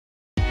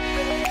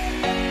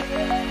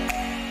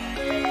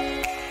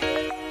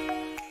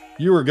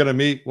you are going to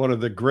meet one of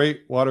the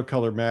great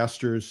watercolor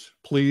masters.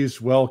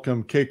 Please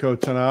welcome Keiko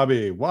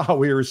Tanabe. Wow,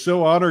 we are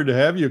so honored to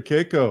have you,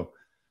 Keiko.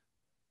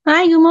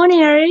 Hi, good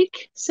morning,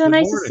 Eric. So Good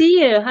nice to morning. see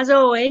you, as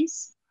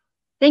always.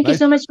 Thank you Nice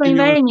so to much for see you as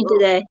inviting me well.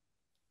 today.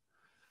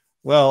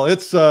 Well,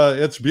 it's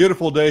a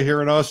beautiful day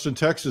here in Austin,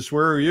 Texas.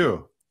 Where are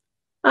you?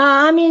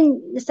 I'm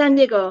in San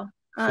Diego,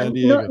 San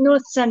Diego.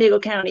 North San Diego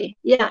County.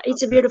 Yeah,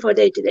 it's a Okay. beautiful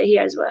day today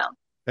here as well.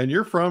 And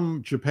you're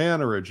from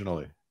Japan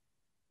originally.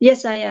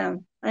 Yes, I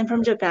am. I'm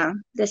from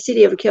Japan, the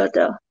city of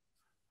Kyoto.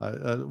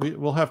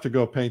 We'll have to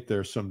go paint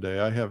there someday.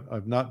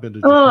 I've not been to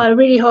Oh, Japan. I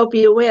really hope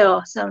you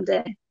will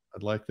someday.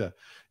 I'd like that.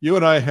 You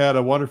and I had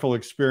a wonderful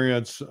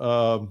experience.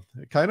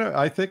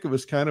 I think it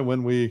was kind of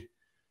when we,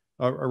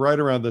 right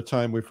around the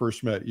time we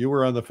first met. You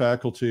were on the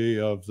faculty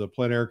of the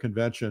plein air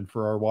convention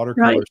for our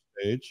watercolor Right?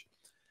 stage,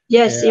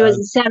 Yes, it was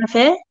and in Santa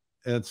Fe.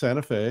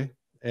 Santa Fe,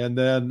 and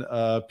then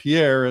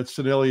Pierre at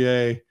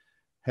Sennelier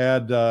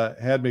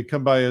had me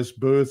come by his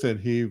booth, and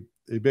he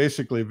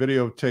basically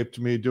videotaped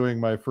me doing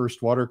my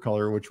first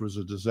watercolor, which was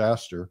a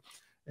disaster.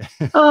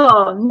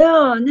 Oh,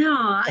 no, no.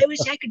 I wish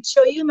I could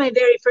show you my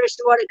very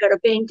first watercolor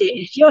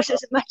painting. Yours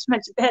is much,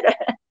 much better.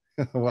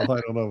 Well,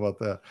 I don't know about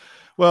that.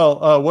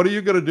 Well, what are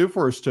you going to do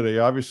for us today?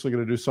 You're obviously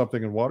going to do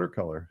something in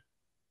watercolor.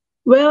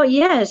 Well,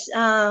 yes.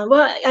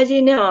 Well, as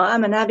you know,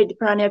 I'm an avid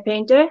plein air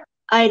painter.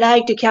 I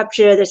like to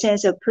capture the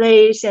sense of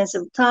place, sense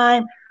of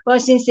time. Well,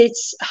 since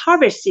it's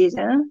harvest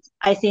season,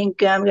 I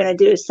think I'm going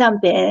to do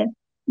something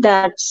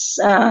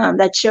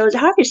that shows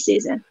harvest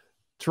season.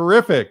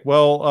 Terrific.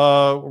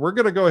 Well, we're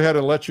going to go ahead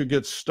and let you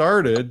get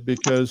started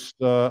because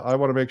I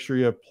want to make sure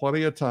you have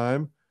plenty of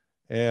time.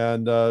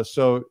 And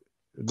so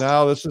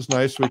now this is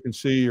nice. We can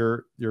see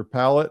your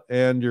palette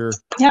and your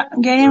Yeah,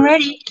 I'm getting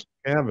ready,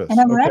 canvas.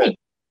 and I'm Okay. ready.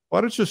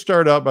 Why don't you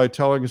start out by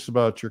telling us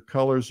about your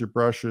colors, your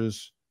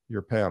brushes,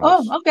 your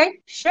panels? Oh, okay,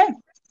 sure.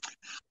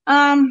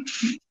 Um,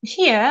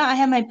 Here I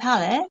have my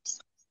palette.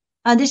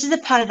 This is the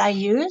palette I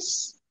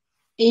use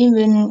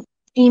even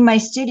in my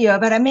studio,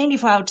 but I'm mainly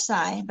for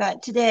outside.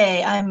 But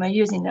today I'm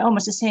using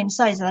almost the same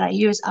size that I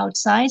use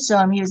outside, so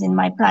I'm using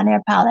my plein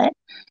air palette.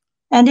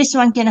 And this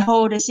one can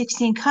hold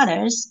 16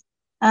 colors.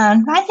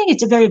 I think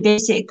it's a very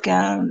basic,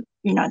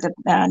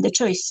 the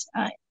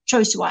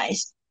choice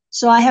wise.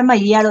 So I have my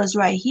yellows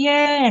right here,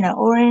 and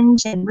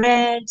orange and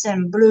reds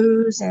and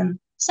blues and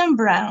some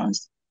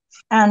browns,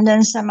 and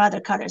then some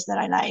other colors that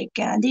I like.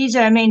 These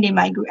are mainly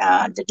my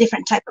the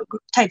different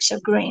types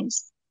of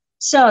greens.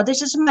 So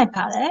this is my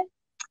palette,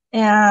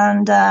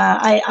 and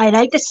I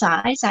like the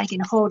size. I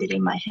can hold it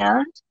in my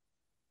hand.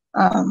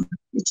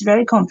 It's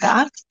very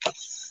compact.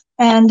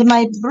 And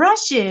my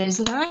brushes,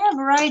 I have a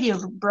variety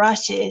of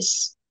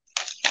brushes,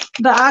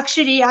 but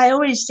actually I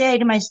always say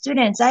to my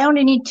students, I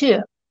only need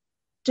two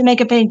to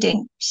make a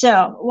painting.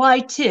 So why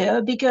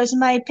two? Because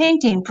my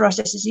painting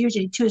process is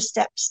usually two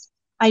steps.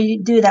 I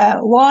do the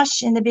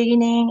wash in the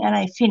beginning and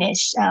I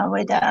finish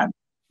with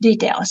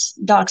details,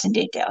 dots and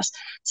details.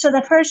 So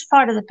the first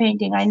part of the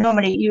painting, I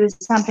normally use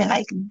something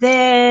like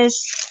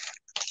this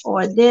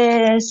or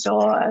this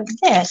or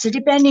this,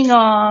 depending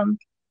on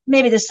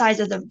maybe the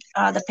size of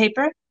the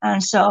paper.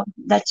 And so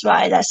that's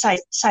why that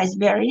size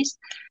varies.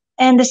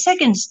 And the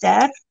second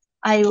step,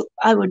 I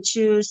would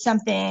choose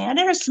something a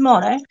little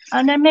smaller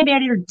and then maybe a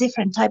little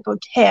different type of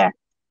hair,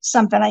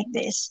 something like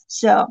this.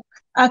 So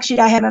actually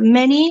I have a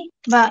many,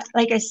 but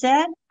like I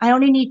said, I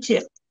only need two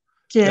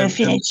to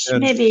finish.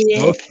 And Maybe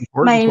the most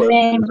important my question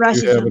main is, do you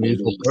brushes have will an be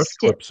easel brush these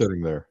two clip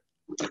sitting there?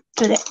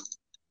 today.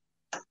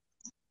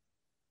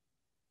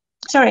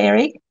 Sorry,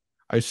 Eric.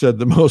 I said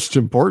the most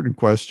important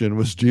question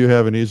was, do you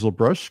have an easel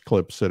brush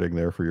clip sitting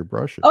there for your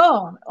brushes?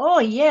 Oh,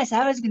 yes.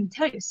 I was going to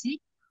tell you. See?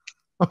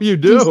 Oh, you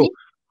Do you do? see?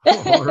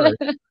 Oh, all right.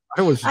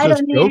 I was I just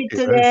don't need it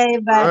joking. today,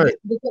 All but right.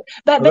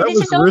 but Well, this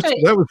is also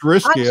that was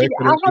risky. actually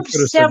I You have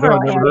could have said, no, several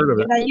I've never areas, heard of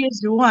it. and I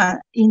use one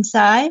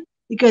inside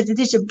because it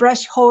is a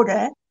brush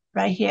holder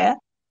right here.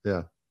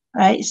 Yeah.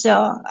 Right.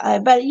 So,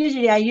 but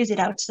usually I use it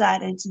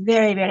outside. It's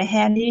very, very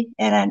handy,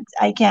 and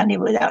I can't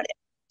live without it.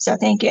 So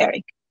thank you,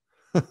 Eric.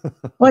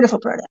 Wonderful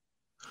product.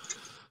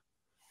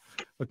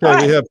 Okay, All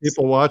we right. have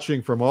people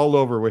watching from all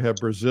over. We have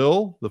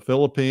Brazil, the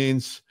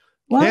Philippines,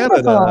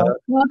 Canada. Wonderful.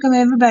 Welcome,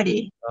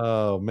 everybody.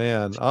 Oh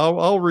man,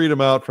 I'll read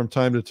them out from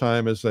time to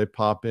time as they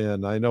pop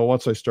in. I know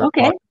once I start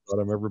Okay. talking about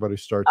them, everybody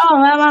starts. Oh,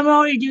 I'm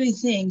already doing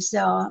things, so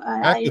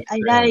I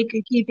Pakistan. like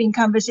keeping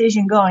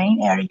conversation going.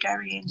 Eric, I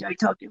really enjoy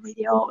talking with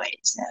you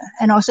always,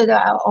 and also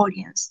our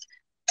audience.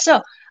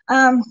 So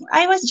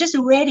I was just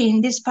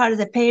reading this part of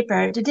the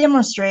paper to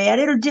demonstrate a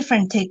little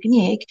different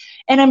technique,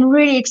 and I'm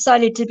really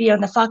excited to be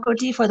on the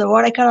faculty for the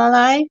watercolor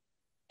live.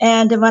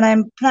 And what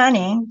I'm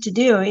planning to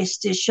do is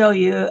to show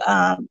you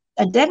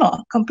a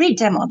demo, complete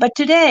demo. But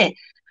today,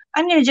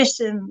 I'm going to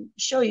just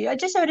show you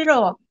just a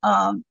little,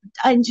 I'm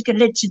just going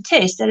to let you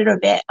taste a little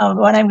bit of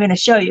what I'm going to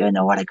show you and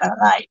what I got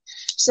like.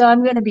 So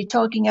I'm going to be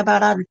talking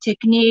about other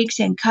techniques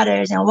and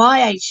colors and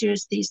why I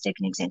choose these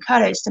techniques and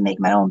colors to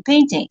make my own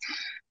painting.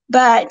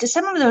 But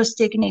some of those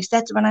techniques,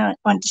 that's what I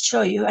want to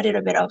show you a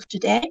little bit of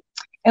today.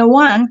 And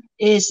one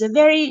is a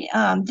very,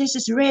 this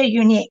is very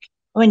unique.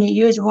 when you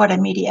use water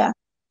media.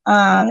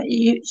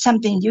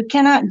 Something you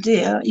cannot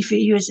do if you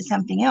use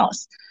something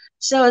else.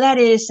 So that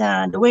is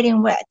the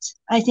wetting wet.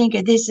 I think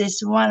this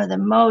is one of the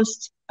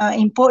most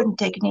important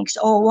techniques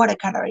all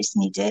watercolorists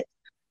need to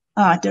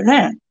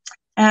learn.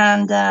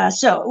 And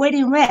so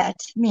wetting wet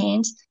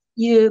means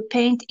you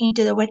paint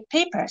into the wet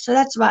paper. So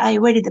that's why I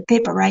wetted the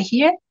paper right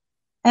here.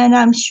 And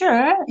I'm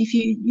sure if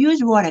you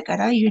use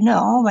watercolor, you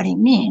know what it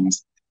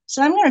means.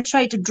 So I'm going to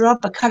try to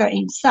drop a color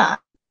inside.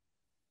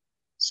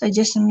 So I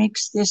just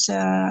mix this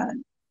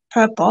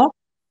purple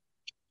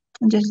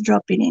and just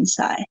drop it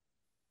inside.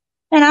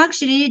 And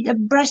actually, the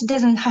brush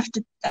doesn't have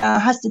to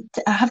have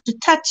to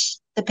touch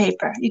the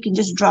paper. You can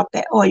just drop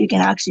it, or you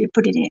can actually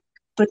put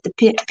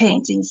the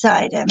paint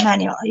inside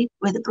manually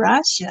with the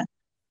brush.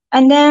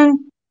 And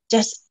then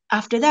just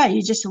after that,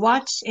 you just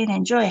watch and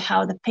enjoy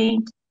how the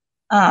paint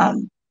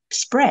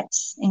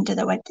spreads into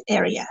the wet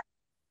area.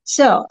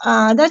 So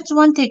that's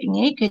one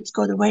technique. It's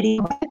called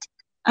wetting wet.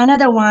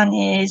 Another one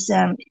is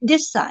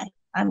this side.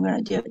 I'm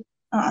going to do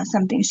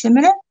something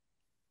similar.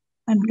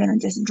 I'm going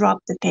to just drop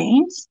the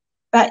paints.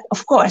 But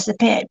of course, the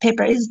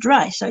paper is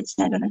dry, so it's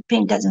not going to,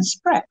 paint doesn't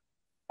spread.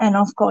 And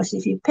of course,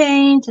 if you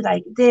paint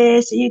like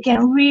this, you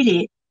can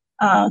really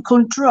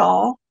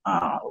control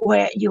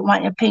where you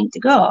want your paint to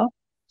go.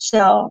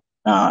 So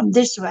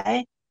this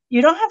way,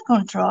 you don't have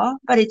control,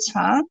 but it's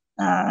fun.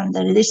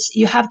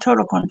 You have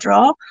total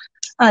control.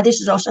 This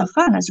is also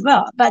fun as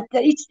well. But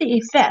it's the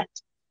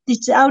effect,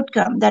 it's the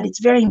outcome that it's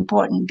very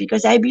important,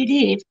 because I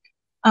believe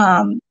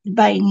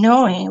by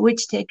knowing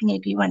which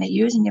technique you want to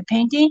use in your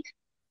painting,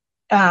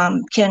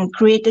 can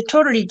create a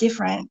totally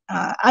different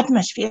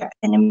atmosphere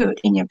and a mood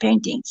in your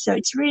painting. So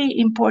it's really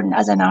important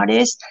as an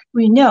artist,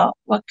 we know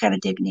what kind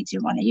of techniques you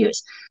want to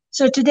use.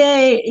 So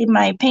today in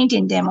my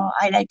painting demo,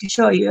 I like to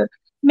show you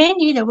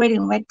mainly the wet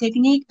and wet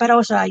technique, but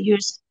also I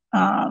use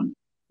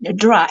the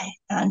dry.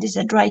 This is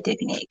a dry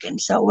technique.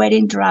 And so wet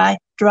and dry,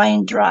 dry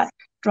and dry,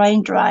 dry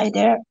and dry.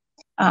 There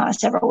are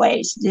several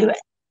ways to do it.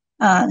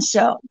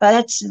 But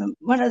that's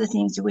one of the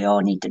things we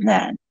all need to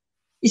learn,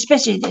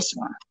 especially this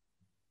one.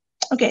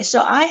 Okay,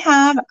 so I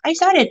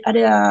started at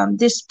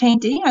this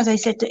painting, as I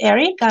said to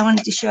Eric, I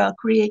wanted to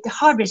create a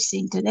harvest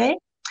scene today.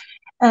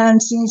 And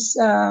since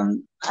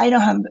I don't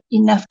have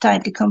enough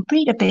time to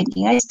complete a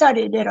painting, I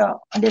started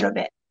a little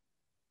bit.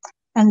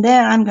 And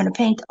then I'm going to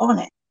paint on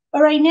it.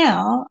 But right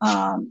now,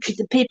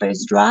 the paper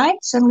is dry,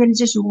 so I'm going to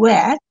just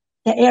wet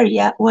the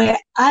area where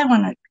I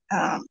want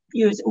to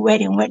use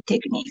wet and wet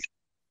technique.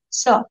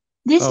 So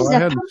this is I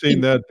hadn't seen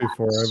that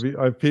before.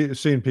 I've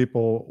seen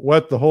people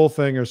wet the whole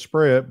thing or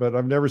spray it, but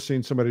I've never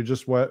seen somebody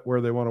just wet where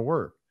they want to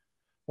work.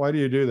 Why do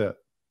you do that?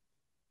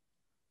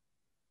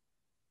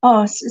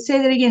 Oh,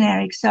 say that again,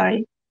 Eric.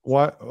 Sorry.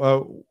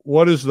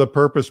 What is the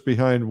purpose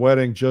behind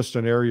wetting just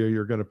an area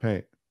you're going to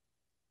paint?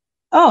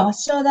 Oh,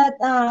 so that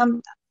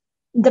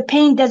the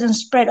paint doesn't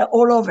spread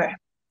all over.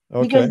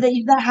 Okay. Because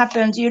if that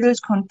happens, you lose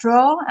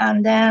control,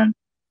 and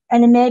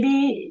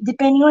maybe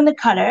depending on the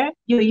color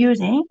you're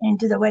using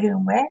into the wet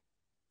and wet,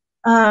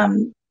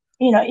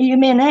 you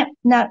may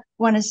not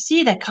want to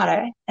see the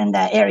color in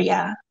the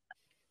area,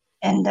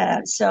 and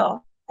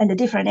the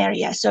different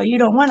area. So you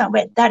don't want to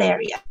wet that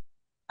area,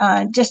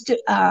 just to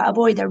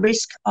avoid the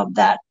risk of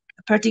that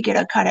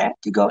particular color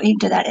to go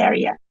into that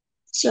area.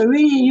 So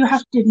really, you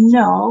have to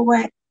know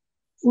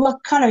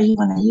what color you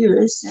want to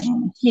use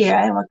in here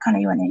and what color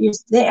you want to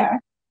use there.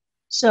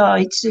 So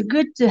it's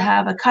good to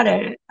have a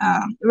color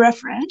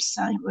reference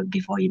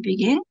before you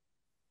begin.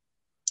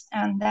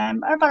 And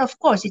but of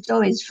course, it's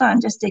always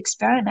fun just to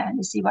experiment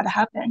and see what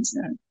happens.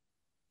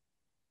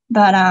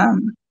 But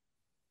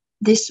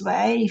this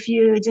way, if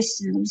you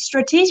just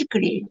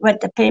strategically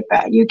wet the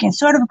paper, you can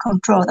sort of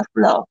control the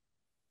flow.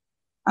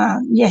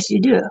 Yes,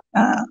 you do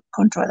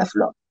control the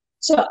flow.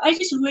 So I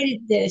just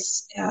wetted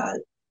this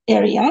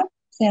area,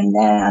 and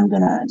then I'm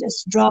gonna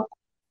just drop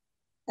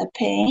the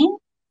paint.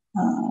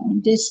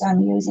 This I'm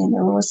using the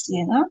raw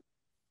sienna,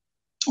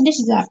 and this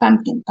is a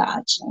pumpkin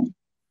patch.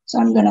 So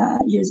I'm gonna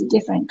use a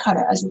different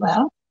color as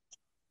well.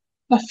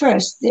 But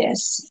first,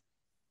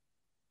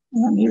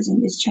 I'm using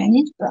this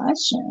Chinese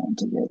brush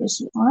to do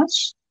this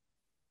wash.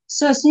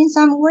 So since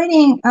I'm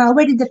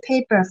wetted the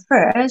paper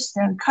first,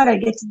 and color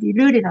gets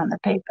diluted on the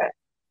paper,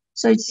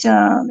 so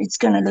it's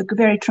gonna look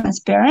very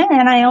transparent.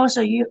 And I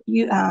also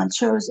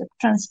chose a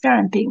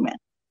transparent pigment.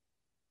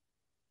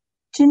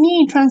 To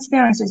me,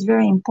 transparency is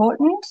very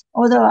important,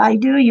 although I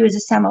do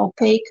use some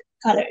opaque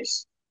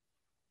colors.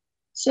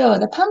 So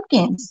the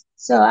pumpkins.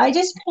 So I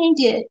just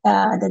painted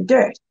the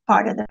dirt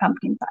part of the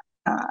pumpkin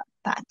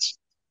patch.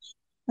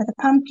 But the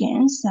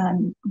pumpkins,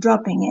 I'm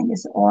dropping in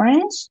this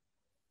orange.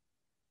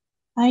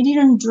 I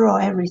didn't draw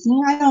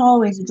everything. I don't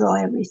always draw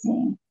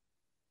everything.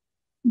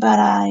 But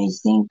I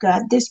think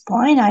at this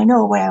point, I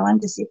know where I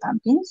want to see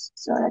pumpkins.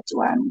 So that's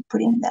where I'm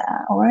putting the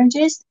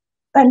oranges.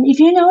 But if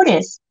you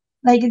notice,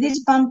 like this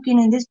pumpkin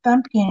and this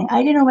pumpkin,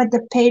 I didn't wet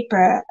the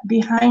paper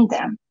behind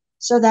them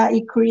so that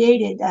it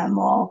created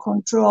more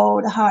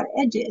controlled hard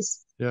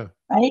edges. Yeah.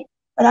 Right?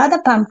 But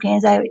other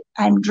pumpkins,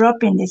 I'm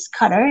dropping this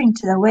color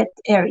into the wet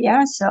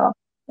area. So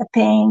the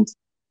paint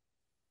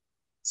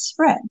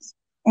spreads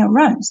and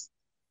runs.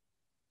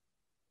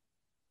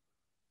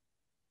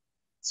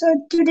 So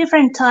two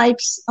different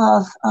types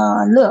of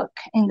look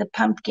in the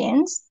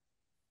pumpkins.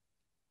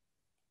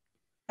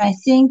 I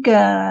think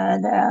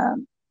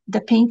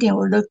the painting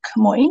will look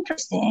more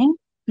interesting,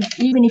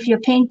 even if you're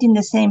painting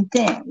the same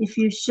thing, if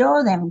you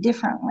show them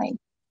differently.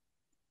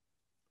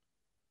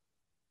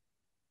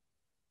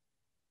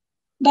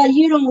 But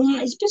you don't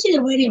want, especially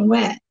the wet and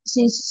wet,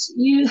 since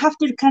you have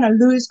to kind of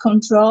lose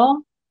control.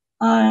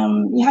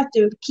 You have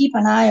to keep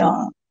an eye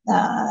on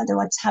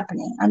what's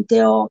happening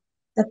until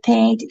the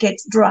paint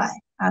gets dry,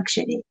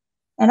 actually.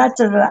 And lots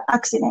of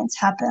accidents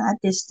happen at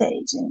this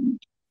stage.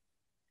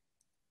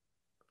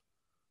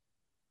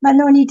 But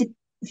no need to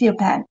feel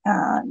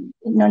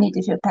no need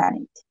to feel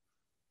panicked.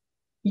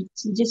 You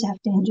just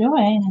have to enjoy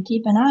and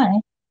keep an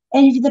eye.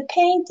 And if the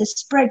paint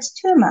spreads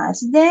too much,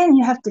 then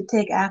you have to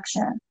take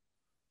action.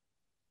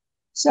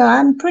 So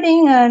I'm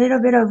putting a little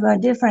bit of a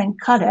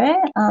different color.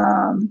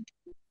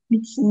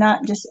 It's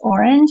not just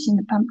orange in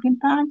the pumpkin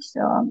patch.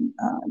 So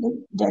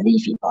the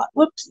leafy part.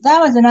 Whoops, that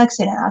was an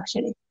accident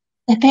actually.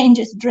 The paint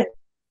just dripped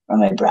from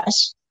my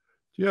brush.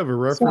 Do you have a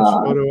reference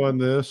photo on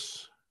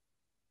this?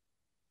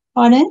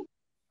 Pardon?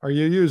 Are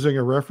you using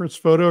a reference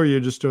photo, or are you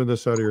just doing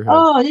this out of your head?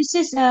 Oh, this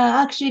is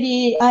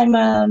actually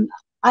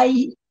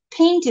I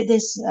painted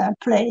this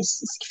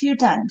place a few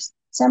times,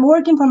 so I'm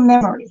working from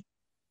memory.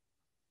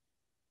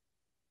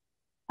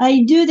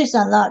 I do this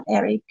a lot,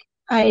 Eric.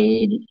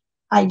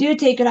 I do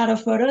take a lot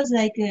of photos,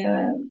 like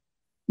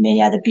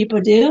many other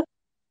people do,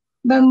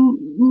 but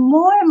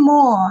more and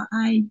more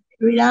I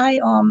rely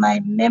on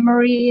my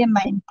memory and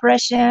my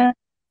impression,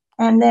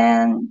 and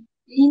then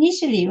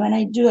initially when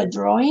I do a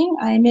drawing,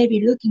 I may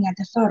be looking at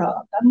the photo,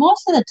 but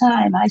most of the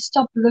time I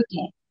stop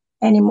looking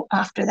anymore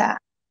after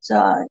that.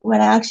 So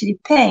when I actually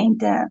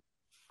paint,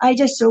 I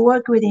just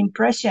work with the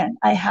impression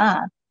I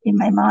have in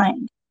my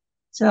mind.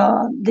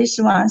 So this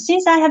one,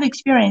 since I have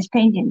experience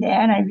painting there,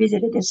 and I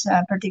visited this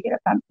particular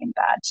pumpkin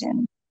patch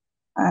and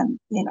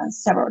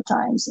several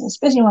times,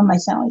 especially when my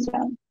son was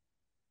young,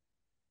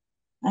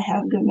 I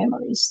have good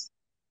memories.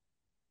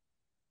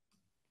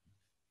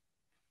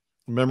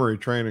 Memory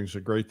training is a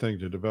great thing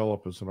to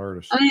develop as an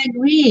artist. I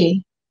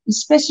agree,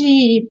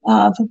 especially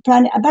for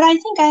plein air. But I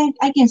think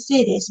I can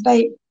say this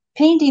by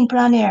painting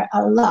plein air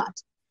a lot,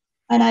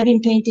 and I've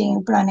been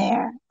painting plein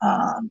air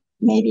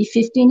maybe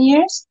 15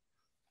 years.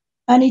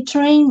 And it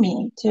trained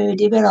me to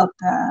develop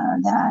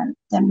the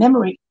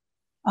memory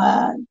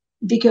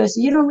because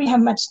you don't really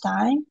have much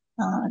time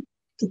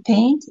to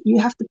paint. You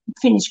have to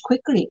finish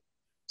quickly.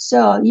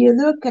 So you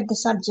look at the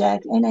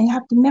subject and you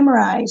have to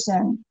memorize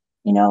and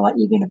what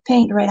you're going to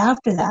paint right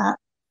after that.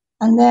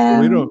 And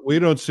then we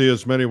don't see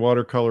as many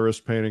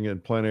watercolorists painting in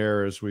plein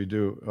air as we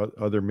do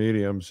other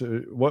mediums.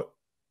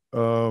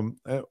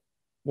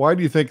 Why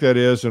do you think that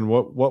is, and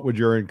what would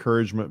your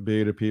encouragement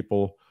be to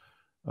people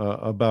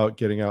about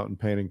getting out and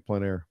painting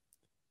plein air?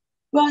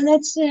 Well,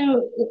 that's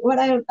what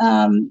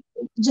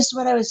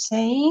I was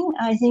saying.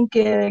 I think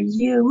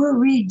you will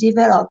really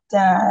develop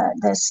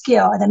the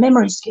skill, the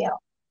memory skill.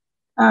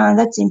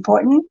 That's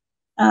important.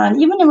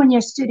 Even when you're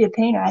a studio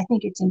painter, I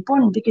think it's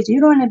important because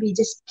you don't want to be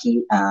just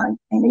keep, and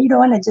you don't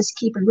want to just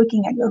keep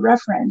looking at your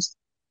reference.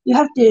 You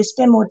have to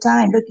spend more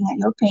time looking at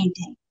your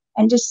painting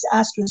and just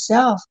ask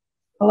yourself,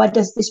 well, what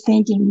does this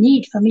painting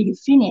need for me to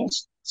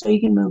finish, so you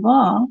can move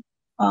on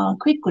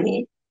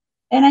quickly.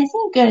 And I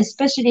think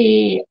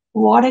especially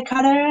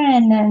watercolor,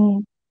 and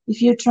then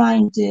if you're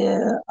trying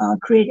to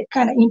create a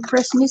kind of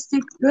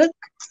impressionistic look,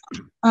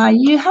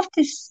 you have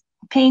to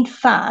paint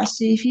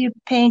fast. If you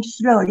paint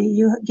slowly,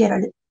 you get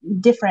a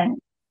different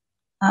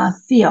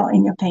feel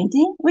in your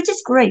painting, which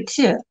is great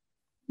too.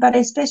 But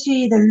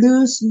especially the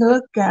loose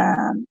look,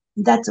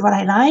 that's what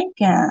I like.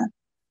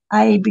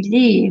 I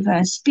believe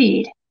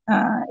speed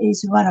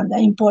is one of the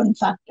important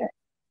factors.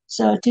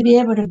 So to be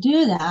able to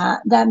do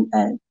that,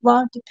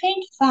 to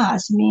paint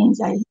fast means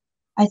I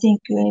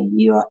think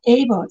you are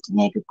able to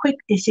make quick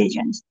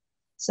decisions.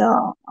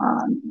 So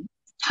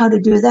how to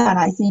do that?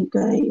 I think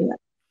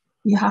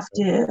you have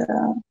to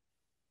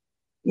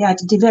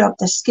develop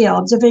the skill,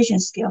 observation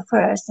skill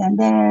first, and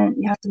then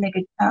you have to make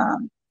a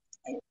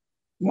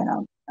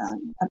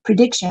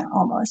prediction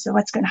almost. So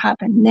what's going to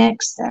happen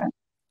next,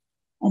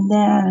 and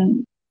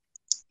then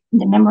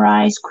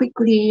memorize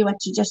quickly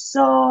what you just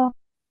saw,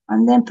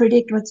 and then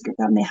predict what's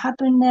going to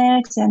happen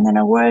next, and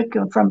then work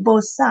from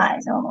both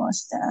sides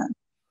almost.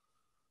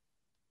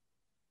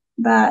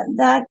 But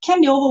that can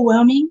be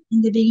overwhelming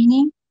in the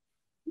beginning.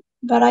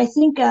 But I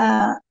think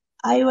I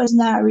was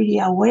not really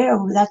aware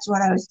of that's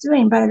what I was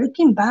doing. But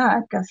looking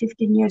back,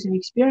 15 years of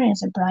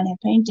experience in plein air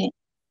painting,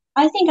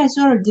 I think I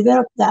sort of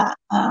developed that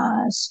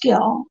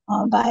skill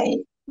by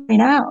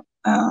going out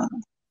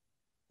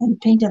and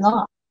paint a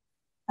lot.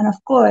 And of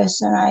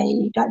course,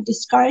 I got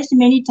discouraged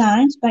many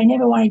times, but I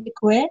never wanted to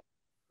quit.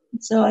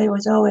 So it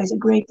was always a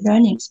great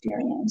learning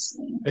experience.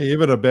 Hey,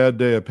 even a bad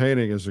day of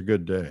painting is a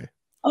good day.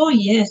 Oh,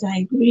 yes, I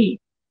agree.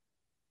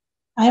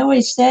 I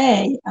always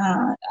say,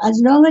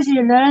 as long as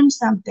you learn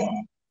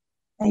something,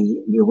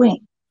 you win.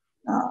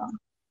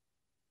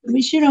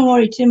 We shouldn't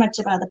worry too much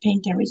about the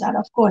painting result.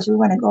 Of course, we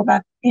want to go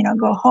back,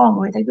 go home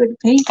with a good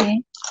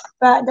painting,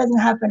 but it doesn't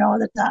happen all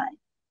the time.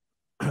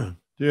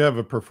 Do you have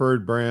a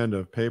preferred brand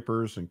of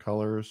papers and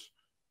colors,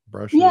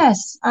 brushes?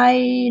 Yes,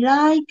 I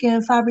like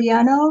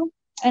Fabriano,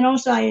 and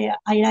also I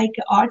like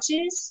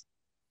Arches,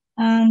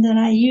 and then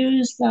I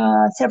used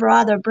several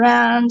other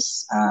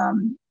brands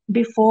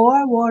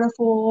before,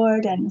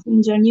 Waterford and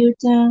Winsor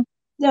Newton.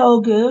 They're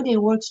all good. It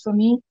works for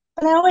me.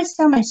 But I always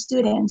tell my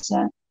students,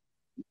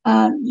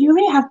 you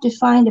really have to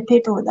find a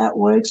paper that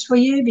works for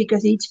you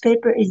because each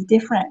paper is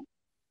different.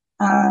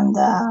 And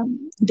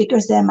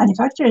because the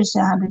manufacturers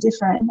have a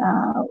different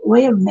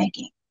way of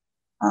making.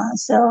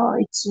 So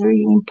it's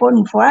really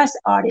important for us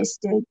artists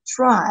to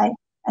try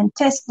and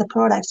test the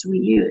products we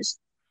use.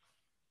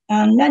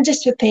 Not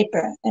just for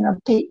paper,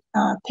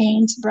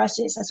 paints,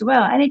 brushes as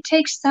well. And it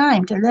takes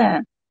time to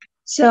learn.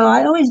 So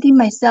I always give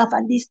myself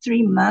at least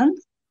 3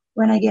 months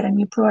when I get a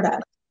new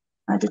product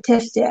to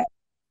test it.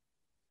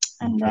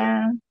 And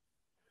then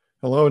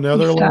hello,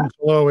 Netherlands.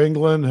 Hello,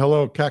 England.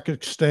 Hello,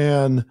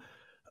 Kazakhstan.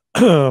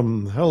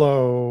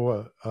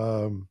 Hello,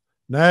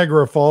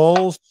 Niagara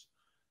Falls,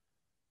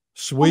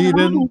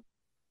 Sweden,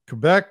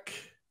 Quebec,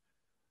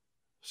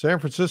 San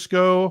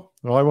Francisco.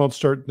 Well, I won't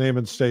start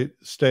naming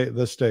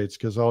the states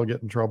because I'll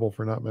get in trouble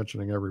for not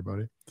mentioning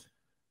everybody.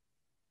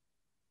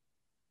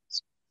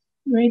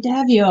 Great to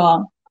have you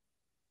all.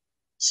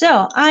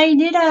 So I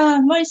did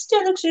well, it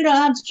still looks a little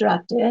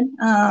abstracted,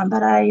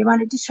 but I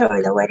wanted to show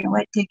you the wet and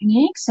wet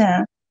techniques.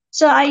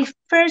 So I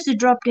first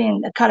dropped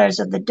in the colors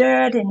of the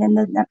dirt, and then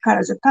the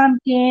colors of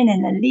pumpkin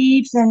and the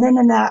leaves, and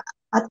then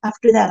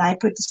after that I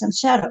put some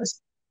shadows.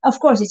 Of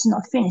course, it's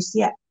not finished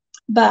yet,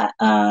 but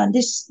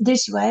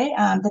this way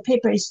the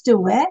paper is still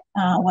wet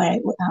where I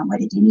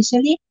wet it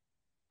initially,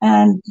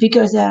 and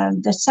because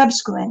the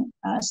subsequent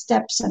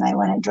steps and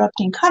when I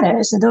dropped in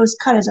colors, and those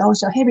colors are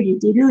also heavily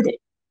diluted.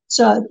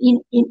 So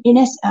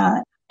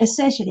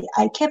essentially,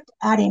 I kept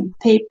adding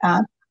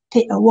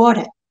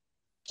water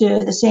to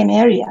the same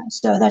area.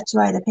 So that's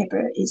why the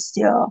paper is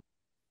still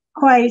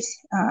quite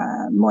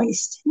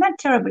moist, not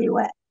terribly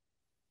wet.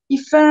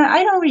 If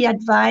I don't really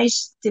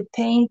advise to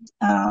paint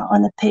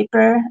on the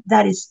paper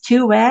that is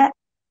too wet,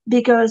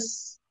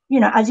 because,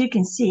 as you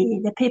can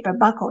see, the paper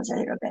buckles a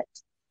little bit.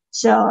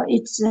 So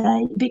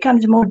it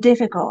becomes more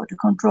difficult to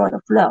control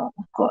the flow.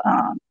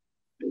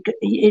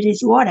 It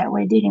is water.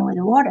 We're dealing with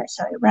the water,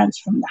 so it runs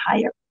from the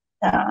higher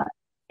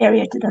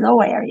area to the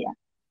lower area.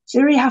 So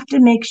you really have to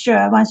make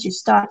sure once you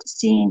start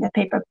seeing the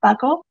paper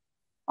buckle,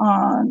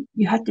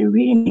 you have to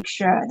really make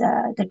sure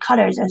the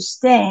colors are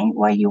staying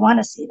where you want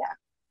to see them.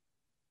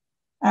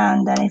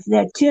 And then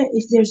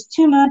if there's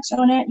too much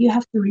on it, you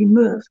have to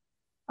remove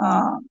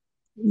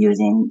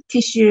using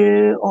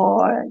tissue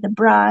or the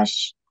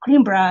brush,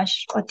 clean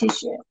brush or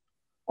tissue,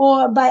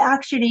 or by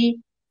actually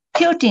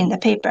tilting the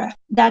paper.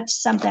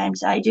 That's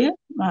sometimes I do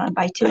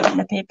by tilting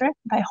the paper,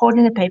 by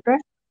holding the paper.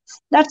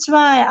 That's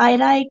why I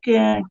like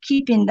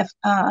keeping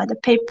the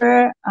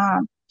paper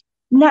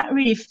not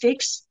really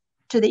fixed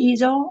to the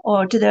easel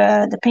or to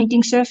the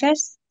painting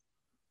surface,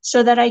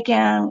 so that I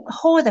can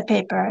hold the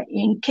paper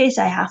in case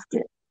I have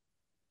to.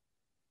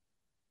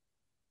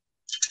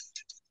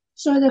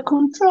 So the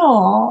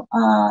control,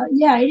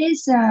 it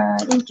is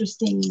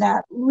interesting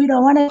that we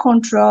don't want to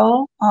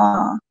control,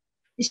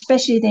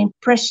 especially the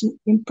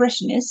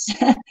impressionists.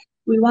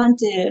 We want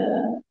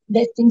to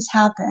let things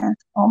happen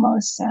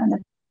almost on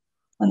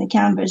the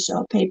canvas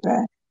or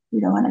paper.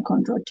 We don't want to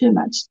control too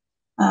much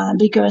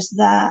because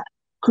that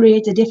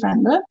creates a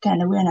different look,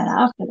 and we're not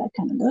after that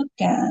kind of look.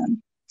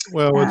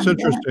 Well, what's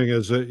interesting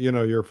is that,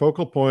 your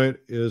focal point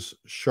is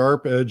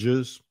sharp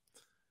edges,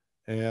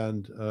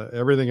 and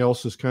everything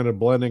else is kind of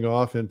blending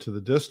off into the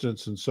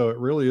distance. And so it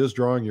really is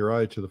drawing your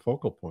eye to the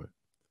focal point.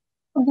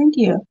 Oh, thank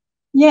you.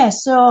 Yeah,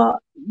 so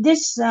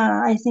this,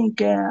 I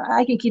think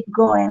I can keep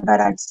going,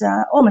 but it's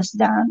almost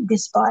done,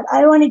 this part.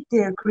 I wanted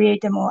to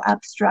create a more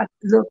abstract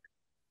look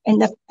in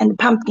the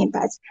pumpkin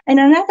patch. And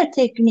another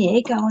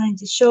technique I wanted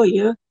to show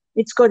you,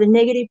 it's called a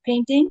negative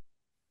painting.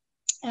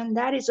 And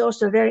that is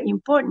also very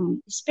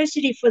important,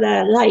 especially for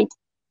the light.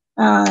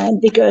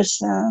 Because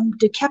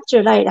to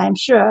capture light, I'm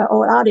sure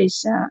all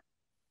artists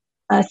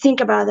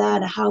think about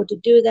that, how to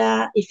do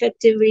that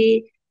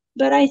effectively.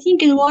 But I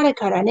think in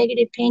watercolor,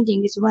 negative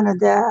painting is one of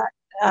the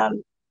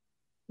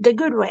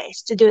good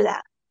ways to do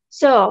that.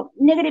 So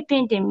negative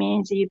painting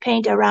means you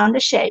paint around the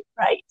shape,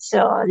 right?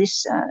 So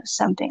this is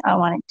something I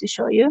wanted to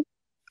show you.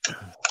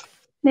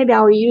 Maybe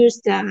I'll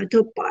use the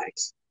top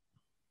parts.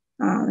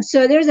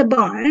 So there's a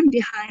barn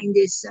behind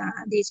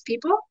these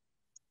people.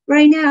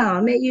 Right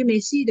now, you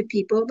may see the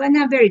people, but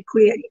not very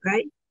clearly,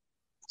 right?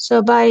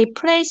 So by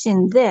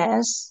placing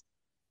this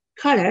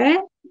color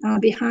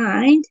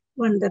behind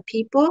one of the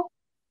people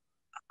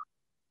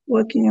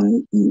working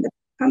in the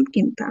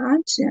pumpkin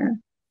patch,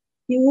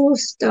 you will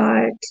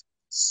start to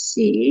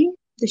see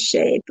the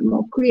shape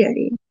more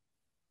clearly.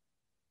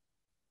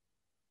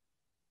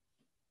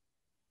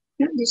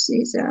 This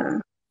is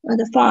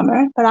the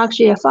farmer, but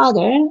actually a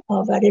father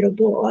of a little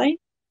boy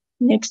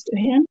next to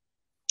him.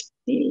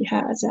 He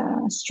has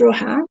a straw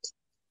hat.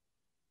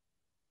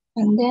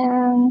 And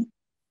then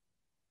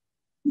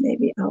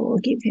maybe I will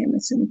give him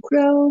some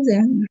clothes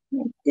and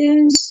like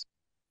this.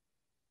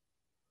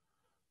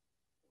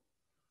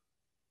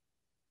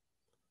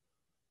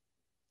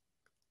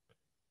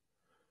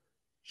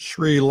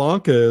 Sri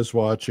Lanka is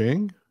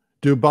watching.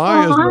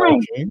 Dubai is hi.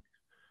 watching.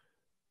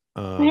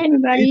 Hi,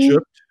 everybody.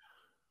 Egypt.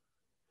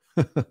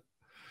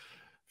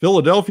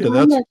 Philadelphia,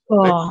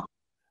 Wonderful.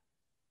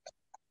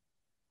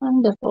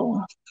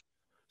 Wonderful.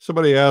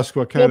 Somebody asked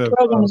what kind of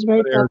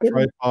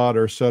tripod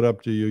or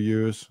setup do you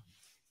use?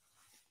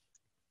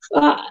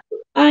 When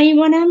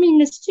I'm in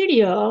the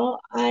studio,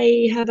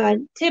 I have a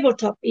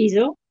tabletop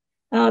easel.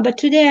 But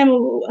today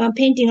I'm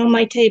painting on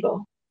my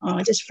table,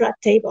 just flat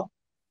table.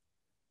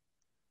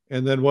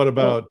 And then what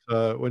about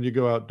when you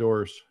go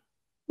outdoors?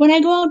 When I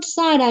go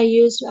outside, I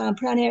use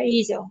plein air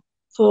easel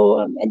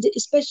for,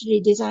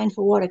 especially designed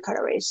for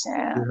watercolors.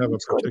 You have a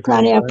particular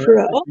plein air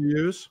pro.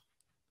 You use?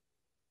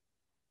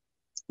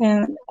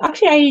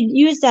 Actually, I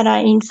use that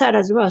inside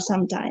as well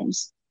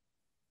sometimes.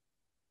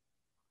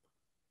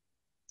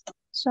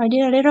 So I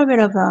did a little bit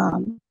of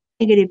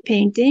negative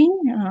painting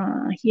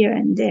here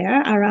and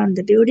there around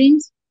the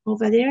buildings.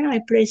 Over there,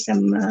 I placed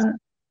some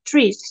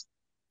trees.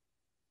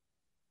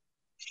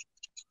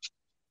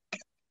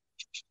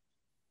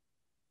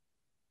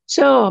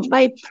 So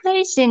by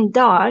placing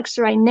darks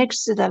right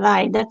next to the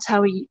light, that's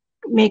how we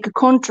make a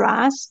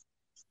contrast.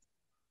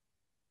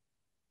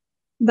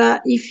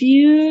 But if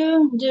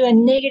you do a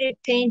negative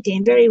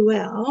painting very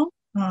well,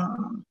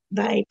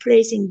 by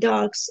placing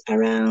darks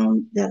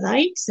around the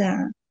lights,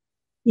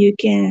 you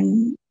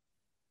can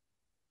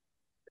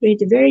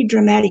create a very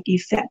dramatic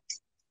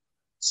effect.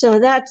 So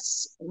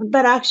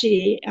but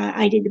actually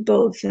I did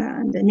both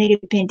the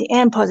negative painting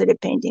and positive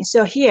painting.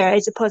 So here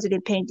it's a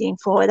positive painting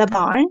for the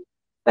barn,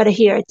 but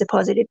here it's a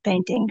positive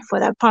painting for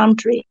the palm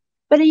tree.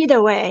 But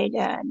either way,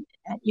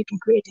 you can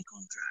create a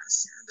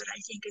contrast. But I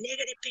think a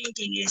negative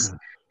painting is a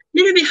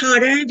little bit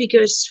harder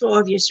because for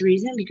obvious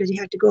reason, because you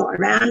have to go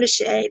around the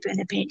shape and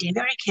the painting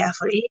very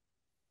carefully.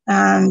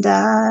 And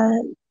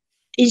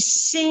it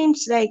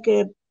seems like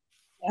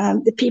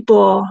the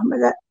people,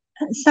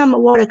 some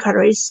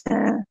watercolorists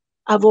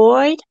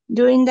avoid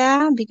doing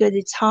that because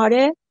it's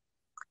harder,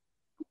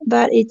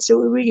 but it's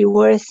really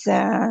worth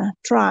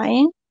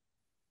trying.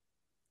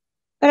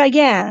 But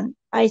again,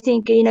 I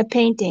think in a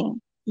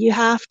painting, you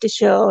have to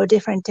show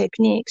different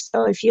techniques.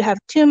 So if you have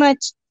too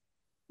much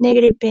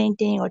negative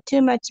painting or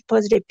too much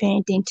positive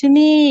painting, to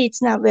me, it's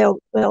not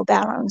well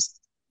balanced.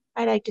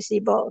 I like to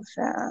see both,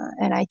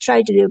 and I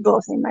try to do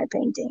both in my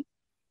painting.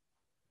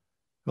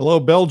 Hello,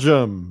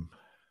 Belgium.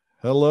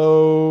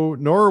 Hello,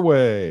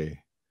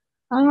 Norway.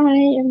 Hi,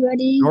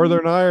 everybody.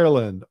 Northern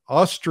Ireland,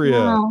 Austria.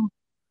 Wow.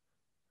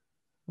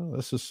 Oh,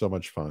 this is so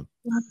much fun.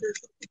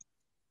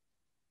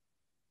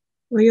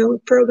 Well, your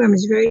program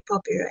is very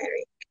popular,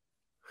 Eric.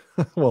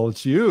 Well,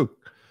 it's you.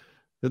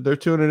 They're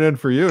tuning in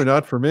for you,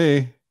 not for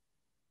me.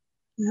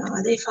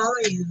 No, they follow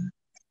you.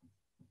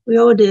 We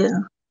all do.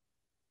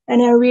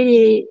 And I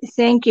really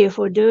thank you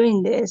for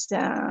doing this.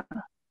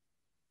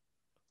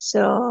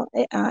 So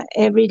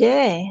every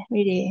day,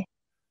 really.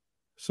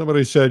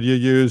 Somebody said you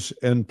use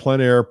en plein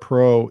air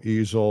pro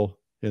easel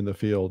in the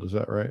field. Is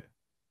that right?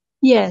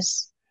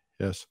 Yes.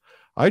 Yes.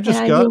 I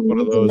just got one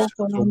of those.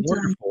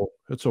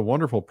 It's a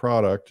wonderful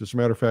product. As a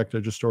matter of fact, I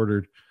just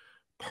ordered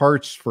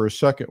parts for a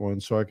second one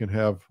so I can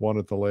have one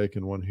at the lake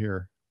and one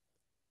here.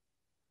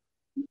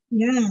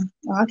 Yeah.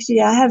 Well,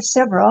 actually, I have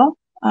several.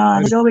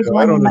 There's always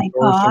one in my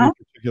car. I don't endorse any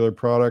particular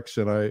products,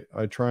 and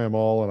I try them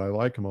all, and I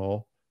like them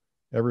all.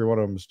 Every one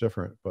of them is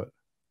different, but.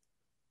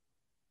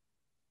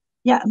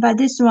 Yeah, but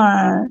this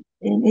one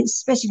is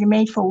especially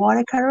made for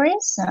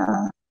watercolors.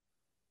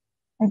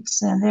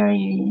 It's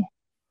very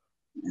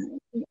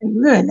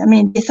good. I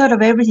mean, they thought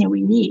of everything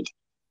we need.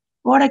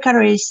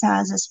 Watercolors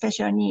has a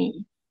special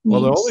need.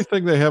 Well, the only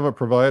thing they haven't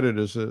provided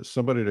is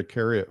somebody to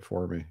carry it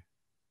for me.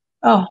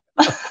 Oh,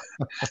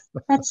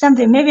 that's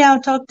something. Maybe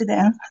I'll talk to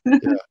them.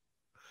 Yeah.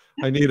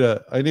 I need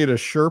a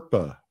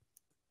Sherpa.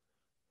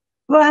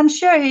 Well, I'm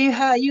sure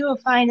you will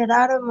find a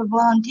lot of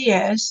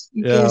volunteers.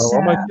 Because,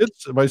 yeah, well,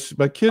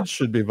 my kids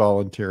should be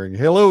volunteering.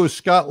 Hello,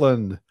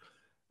 Scotland.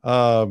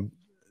 That's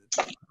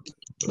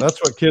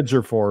what kids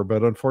are for,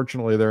 but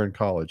unfortunately, they're in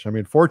college. I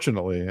mean,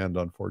 fortunately and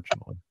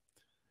unfortunately.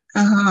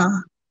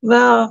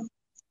 Well,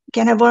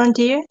 can I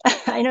volunteer?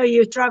 I know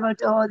you travel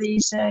to all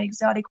these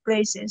exotic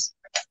places.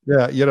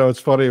 Yeah, it's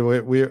funny.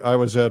 I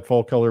was at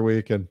Full Color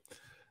Week, and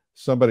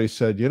somebody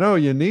said, you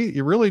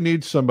really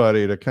need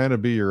somebody to kind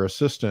of be your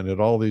assistant at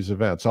all these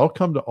events. I'll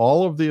come to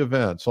all of the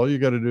events. All you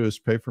got to do is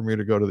pay for me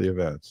to go to the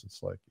events.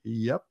 It's like,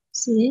 yep.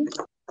 See?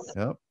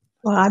 Yep.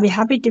 Well, I'd be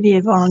happy to be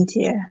a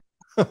volunteer.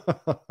 A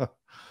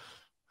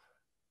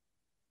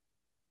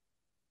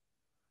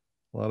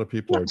lot of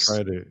people are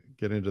trying to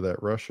get into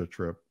that Russia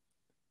trip.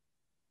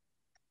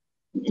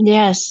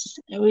 Yes,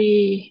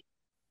 I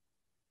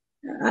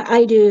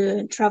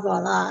do travel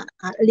a lot.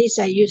 At least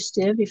I used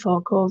to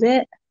before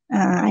COVID.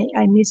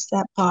 I missed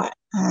that part.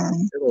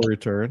 It will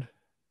return.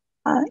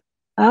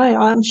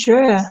 I'm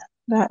sure,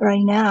 but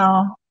right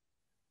now,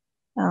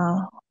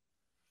 uh,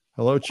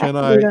 Hello, we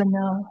Chennai, don't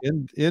know.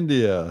 in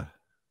India.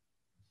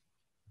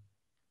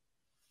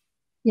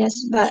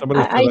 Yes, but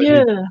Somebody said I I do,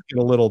 need to get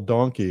a little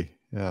donkey.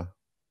 Yeah.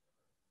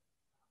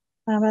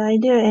 but I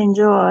do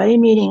enjoy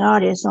meeting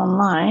artists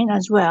online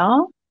as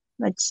well.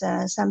 It's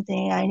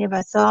something I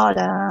never thought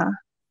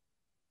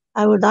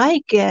I would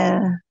like,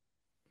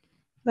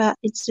 but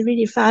it's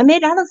really fun. I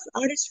made a lot of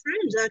artist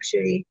friends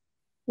actually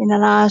in the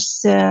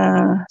last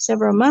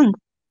several months.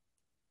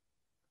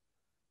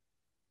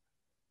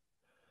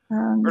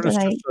 That Artists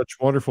are I such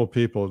wonderful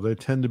people. They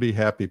tend to be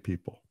happy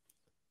people.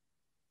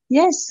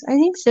 Yes, I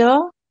think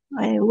so.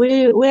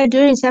 We're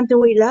doing something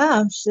we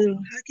love, so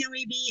how can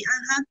we be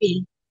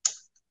unhappy?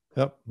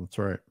 Yep, that's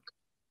right.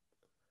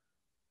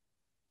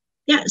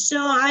 Yeah, so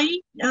I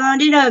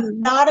did a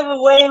lot of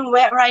wedding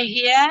wet right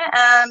here,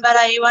 but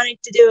I wanted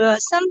to do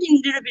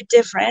something a little bit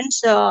different.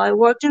 So I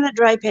worked on the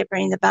dry paper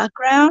in the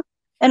background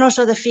and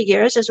also the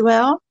figures as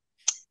well.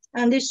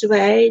 And this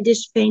way,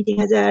 this painting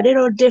has a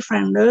little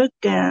different look.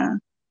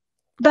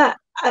 But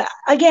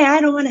again,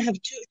 I don't want to have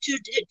two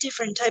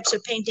different types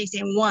of paintings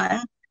in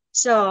one.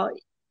 So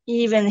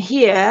even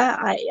here,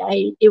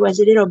 it was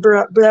a little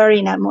blurry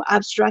and more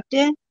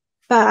abstracted,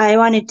 but I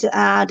wanted to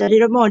add a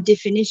little more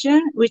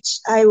definition, which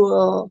I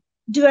will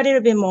do a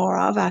little bit more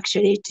of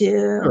actually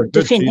You're a to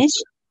good finish.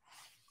 teacher.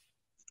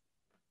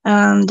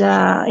 And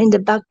in the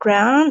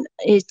background,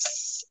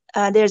 it's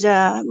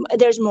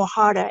there's more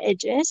harder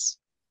edges.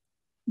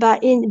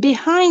 But in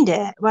behind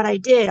it, what I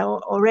did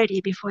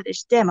already before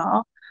this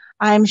demo,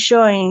 I'm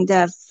showing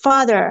the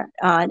farther,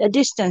 the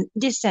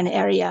distant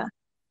area.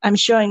 I'm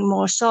showing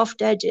more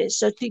soft edges.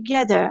 So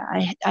together,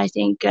 I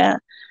think,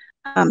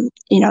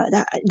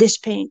 this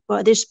paint,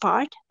 well, this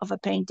part of a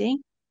painting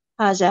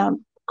has a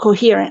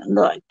coherent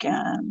look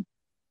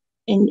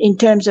in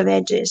terms of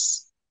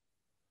edges.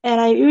 And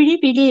I really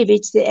believe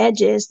it's the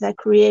edges that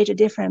create a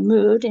different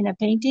mood in a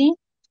painting.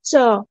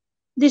 So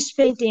this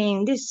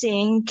painting, this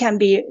scene can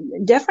be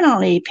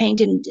definitely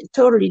painted in a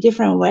totally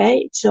different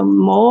way. So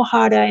more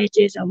harder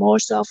edges or more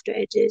softer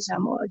edges or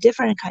more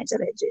different kinds of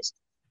edges.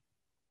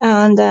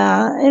 And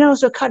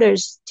also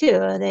colors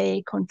too,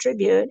 they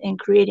contribute in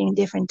creating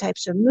different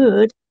types of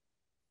mood.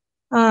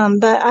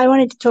 But I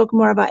wanted to talk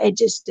more about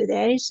edges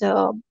today.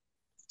 So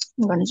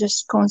I'm going to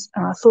just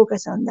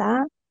focus on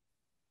that.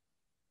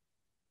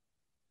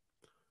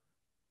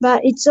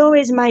 But it's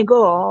always my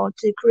goal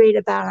to create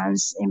a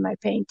balance in my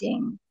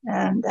painting,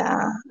 and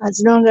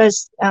as long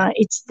as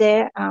it's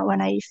there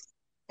when I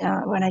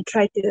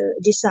try to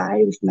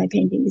decide if my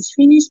painting is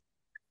finished,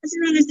 as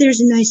long as there's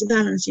a nice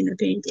balance in the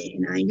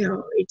painting, I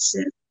know it's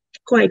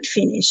quite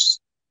finished.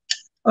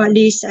 Or at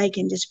least I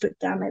can just put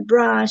down my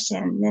brush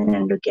and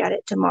then look at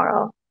it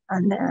tomorrow,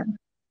 and then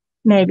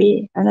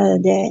maybe another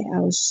day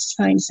I'll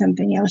find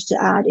something else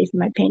to add if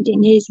my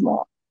painting needs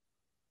more.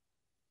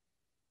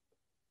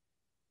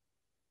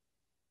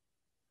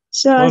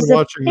 So Fun as the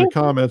watching the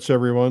comments,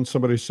 everyone.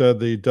 Somebody said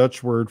the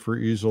Dutch word for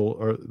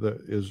easel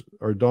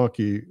or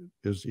donkey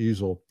is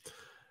easel.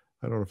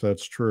 I don't know if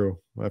that's true.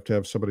 I have to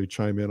have somebody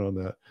chime in on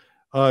that.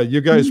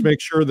 You guys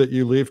make sure that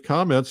you leave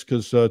comments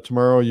because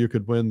tomorrow you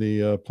could win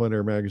the Plein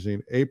Air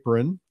Magazine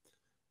apron,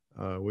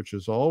 which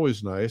is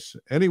always nice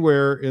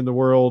anywhere in the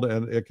world,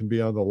 and it can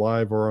be on the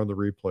live or on the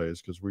replays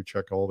because we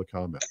check all the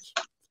comments.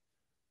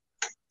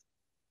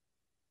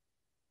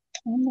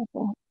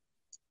 Wonderful.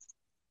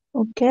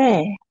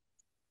 Okay.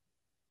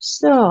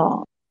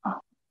 So,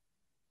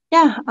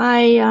 yeah,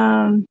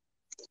 I'm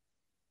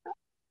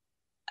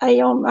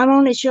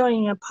only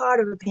showing a part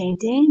of a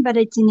painting, but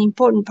it's an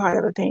important part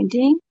of a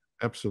painting.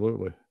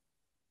 Absolutely.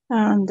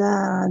 And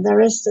the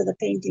rest of the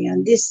painting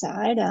on this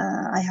side,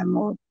 I have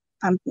more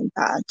pumpkin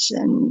patch,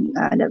 and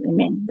I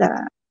mean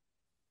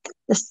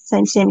the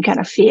same kind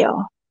of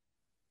feel.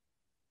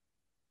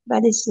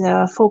 But it's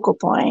the focal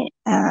point,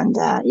 and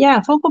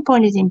yeah, focal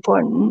point is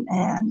important.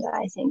 And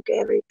I think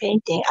every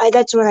painting,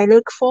 that's what I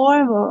look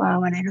for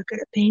when I look at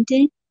a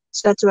painting.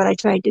 So that's what I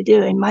try to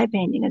do in my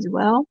painting as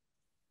well.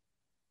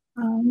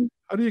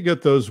 How do you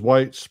get those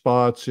white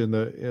spots in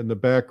the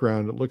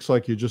background? It looks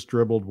like you just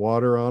dribbled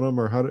water on them,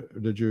 or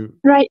did you?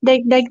 Right,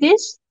 like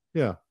this.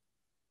 Yeah.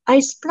 I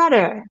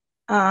splatter.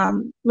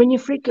 When you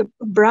flick a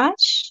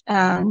brush,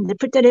 they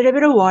put a little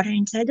bit of water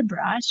inside the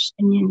brush,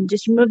 and you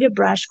just move your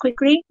brush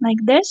quickly like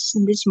this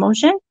in this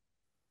motion,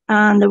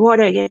 and the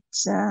water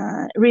gets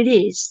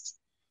released,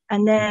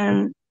 and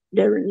then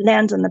it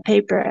lands on the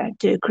paper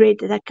to create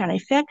that kind of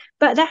effect.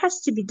 But that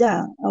has to be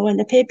done when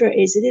the paper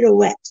is a little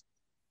wet.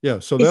 Yeah,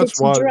 so If that's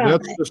it's water. dry,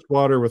 That's just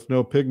water with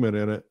no pigment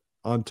in it,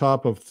 on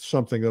top of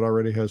something that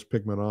already has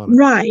pigment on it.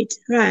 right.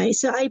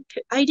 So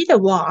I did a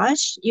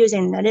wash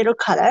using a little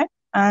color,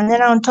 and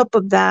then on top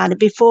of that,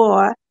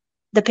 before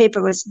the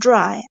paper was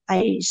dry,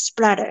 I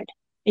splattered.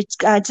 It's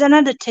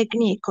another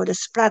technique called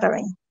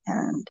splattering,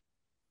 and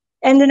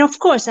then of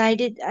course I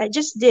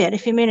just did a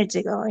few minutes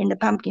ago in the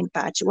pumpkin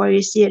patch where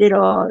you see a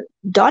little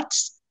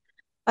dots.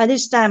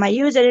 This time I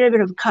use a little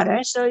bit of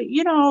color, so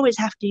you don't always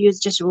have to use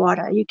just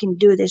water. You can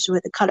do this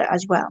with the color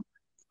as well.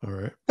 All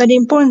right. But the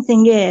important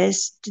thing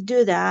is to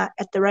do that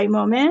at the right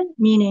moment,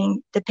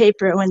 meaning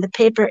when the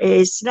paper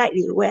is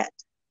slightly wet,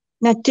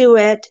 not too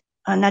wet,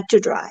 not too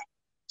dry.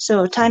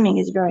 So timing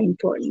is very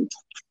important.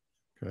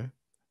 Okay.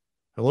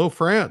 Hello,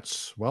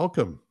 France.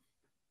 Welcome.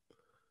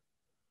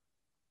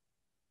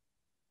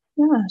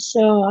 Yeah,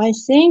 so I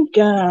think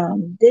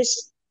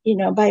this,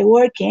 by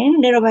working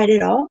little by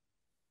little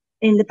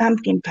in the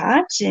pumpkin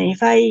patch,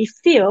 if I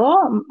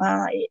feel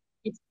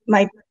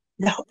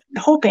the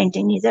whole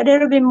painting needs a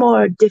little bit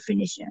more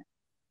definition,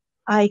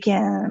 I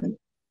can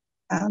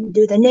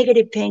do the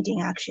negative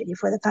painting actually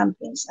for the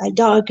pumpkins. I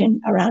darken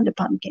around the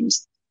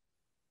pumpkins.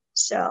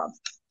 So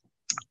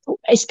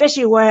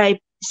especially where I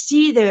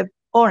see the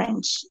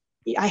orange,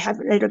 I have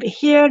a little bit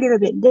here, a little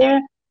bit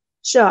there.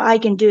 So I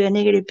can do a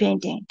negative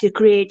painting to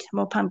create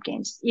more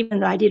pumpkins,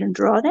 even though I didn't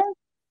draw them.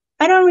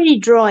 I don't really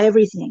draw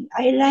everything.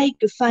 I like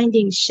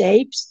finding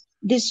shapes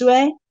this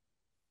way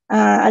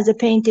as a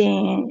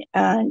painting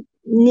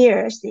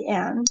nears the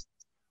end.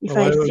 If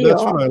I That's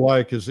feel what I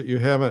like is that you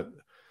haven't,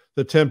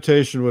 the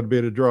temptation would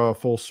be to draw a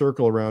full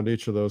circle around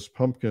each of those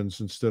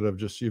pumpkins instead of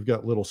just, you've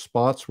got little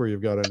spots where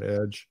you've got an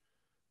edge.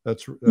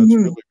 That's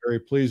really very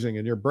pleasing.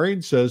 And your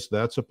brain says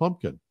that's a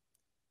pumpkin.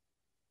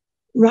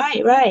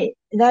 Right.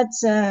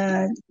 That's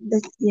I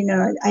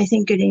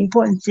think an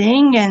important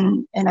thing,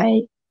 and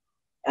I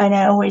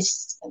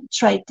always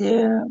try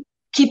to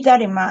keep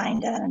that in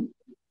mind. And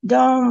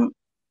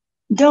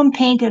don't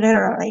paint it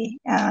literally.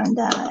 And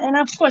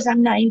of course,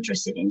 I'm not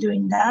interested in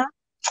doing that.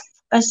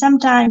 But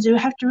sometimes we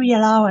have to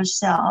allow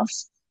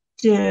ourselves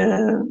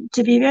to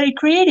be very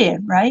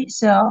creative, right?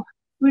 So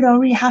we don't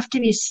really have to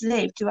be a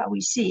slave to what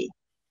we see.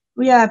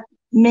 We are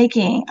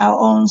making our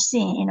own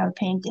scene in our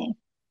painting.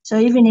 So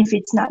even if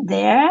it's not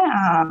there,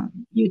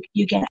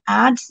 you can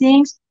add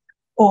things,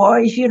 or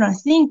if you don't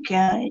think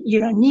you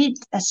don't need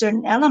a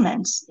certain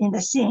elements in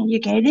the scene, you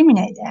can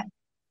eliminate them.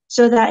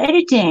 So the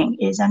editing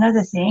is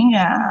another thing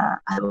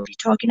I will be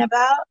talking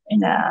about in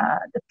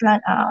the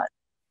plan,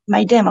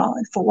 my demo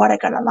for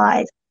Watercolor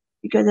Live,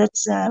 because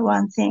that's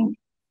one thing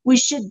we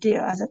should do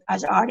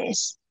as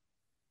artists.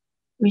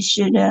 We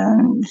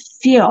shouldn't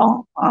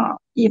feel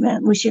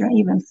we shouldn't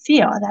even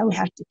feel that we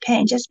have to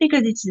paint just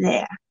because it's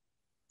there.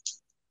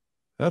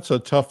 That's a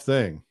tough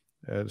thing,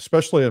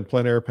 especially in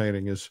plein air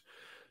painting. Is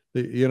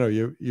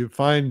you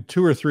find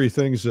two or three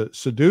things that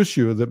seduce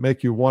you that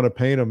make you want to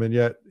paint them, and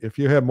yet if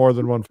you have more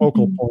than one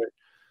focal point,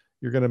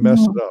 you're going to mess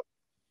it up.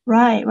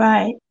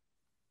 Right.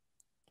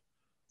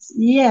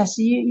 Yes,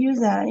 you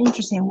use an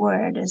interesting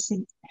word.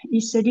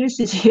 It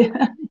seduces you.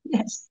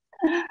 Yes.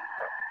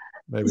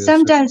 Maybe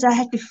sometimes I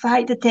have to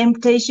fight the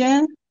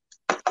temptation,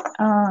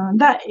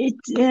 but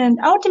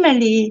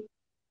ultimately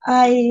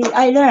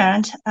I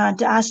learned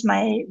to ask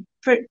my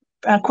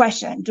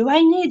question: do I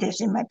need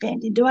this in my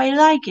painting? Do I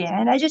like it?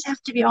 And I just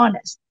have to be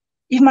honest.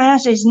 If my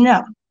answer is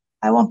no,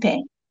 I won't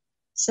paint.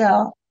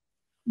 So,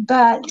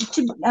 but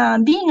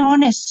being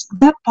honest,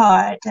 that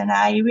part, and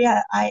I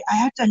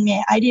have to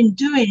admit, I didn't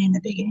do it in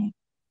the beginning,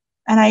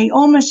 and I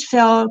almost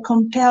felt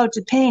compelled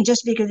to paint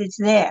just because it's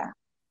there.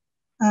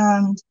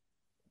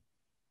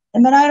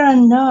 But I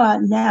don't know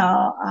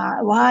now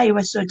why it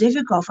was so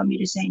difficult for me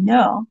to say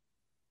no.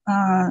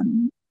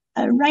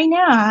 Right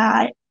now,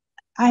 I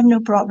have no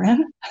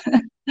problem.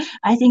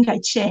 I think I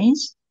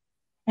changed.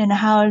 And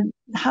how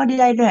did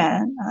I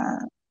learn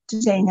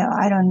to say no?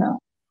 I don't know.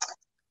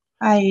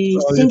 I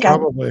think you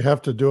probably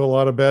have to do a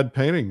lot of bad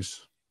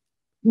paintings.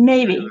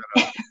 Maybe.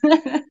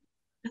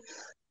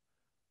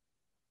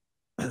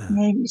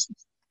 Maybe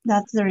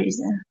that's the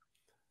reason.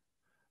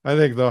 I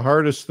think the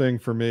hardest thing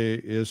for me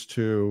is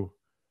to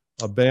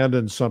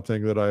abandon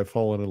something that I've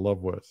fallen in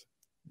love with.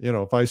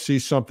 If I see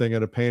something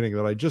in a painting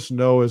that I just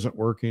know isn't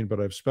working, but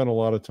I've spent a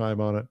lot of time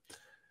on it.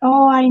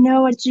 Oh, I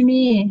know what you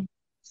mean.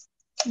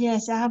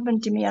 Yes, it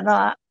happened to me a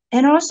lot.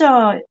 And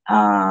also,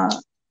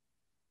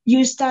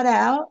 you start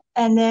out,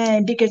 and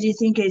then because you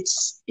think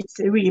it's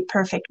a really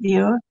perfect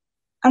view,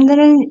 and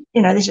then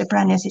there's a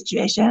brand new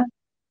situation,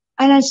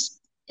 and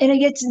it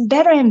gets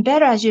better and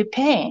better as you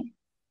paint.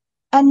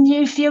 And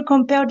you feel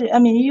compelled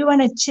you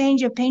want to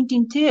change your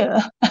painting too.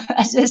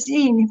 As the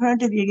scene in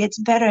front of you gets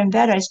better and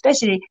better,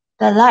 especially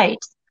the light.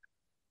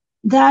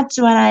 That's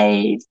when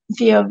I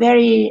feel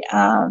very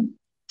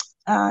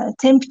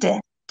tempted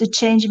to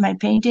change my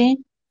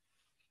painting.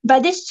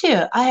 But this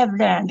too, I have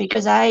learned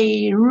because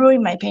I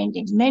ruin my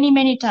paintings many,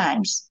 many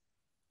times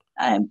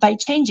by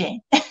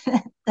changing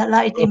the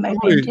light in my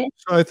painting.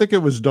 So I think it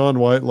was Dawn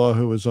Whitelaw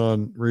who was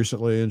on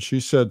recently, and she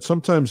said,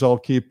 sometimes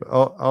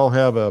I'll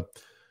have a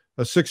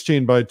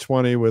 16 by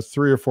 20 with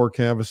 3 or 4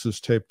 canvases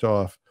taped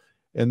off.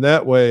 And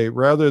that way,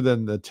 rather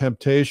than the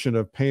temptation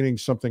of painting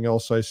something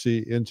else I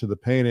see into the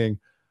painting,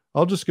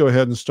 I'll just go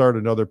ahead and start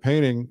another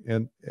painting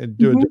and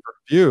do a different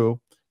view.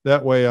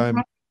 That way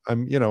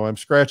I'm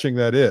scratching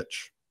that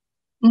itch.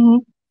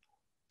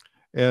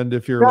 And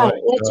if you're right,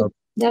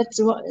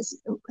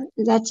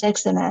 that's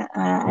excellent.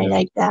 I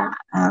like that.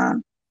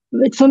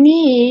 But for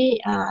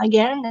me,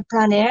 again, the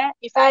plein air,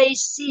 if I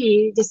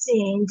see the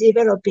scene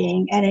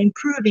developing and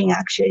improving,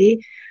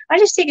 actually, I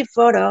just take a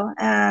photo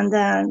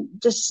and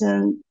just,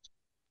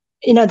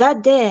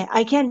 that day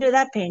I can't do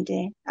that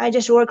painting. I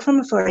just work from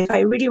a photo. If I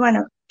really want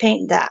to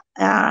paint that,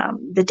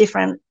 the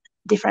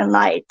different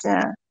light,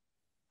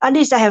 at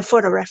least I have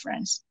photo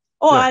reference.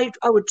 Or Yeah.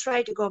 I would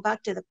try to go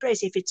back to the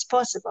place if it's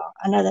possible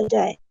another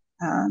day,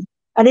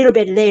 a little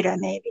bit later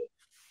maybe.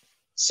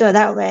 So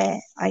that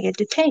way I get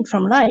to paint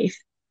from life.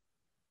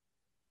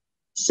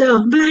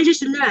 So, but I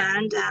just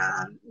learned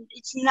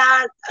it's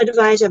not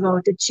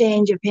advisable to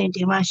change your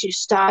painting once you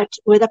start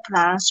with a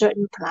plan,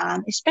 certain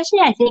plan. Especially,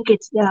 I think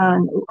it's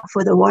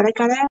for the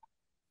watercolor,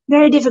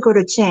 very difficult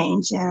to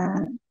change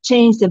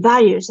the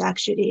values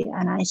actually.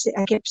 And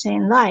I kept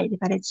saying light,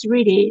 but it's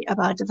really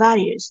about the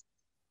values.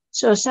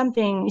 So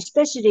something,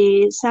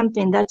 especially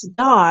something that's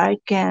dark,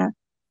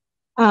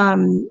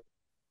 um,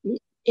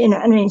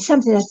 I mean,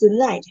 something that's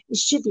light, it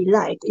should be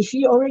light. If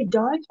you already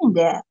darken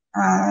there,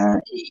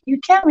 you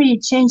can't really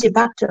change it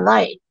back to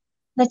light.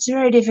 That's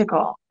very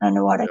difficult on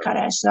the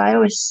watercolor. So I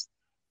always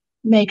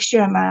make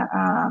sure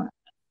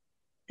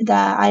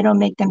that I don't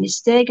make the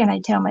mistake, and I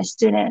tell my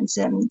students,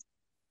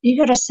 you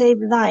gotta save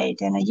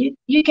light, and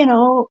you can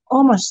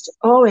almost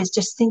always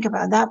just think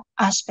about that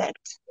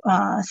aspect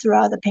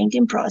throughout the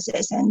painting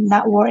process, and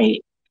not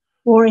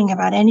worrying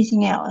about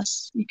anything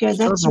else, because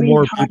that's Several really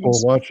more hard. people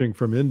watching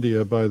from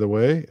India, by the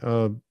way.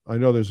 I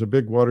know there's a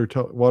big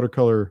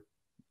watercolor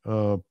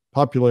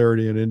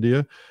popularity in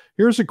India.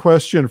 Here's a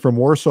question from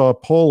Warsaw,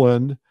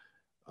 Poland.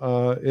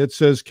 It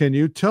says, can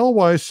you tell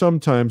why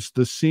sometimes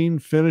the scene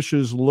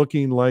finishes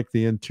looking like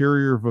the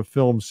interior of a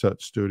film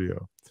set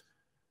studio?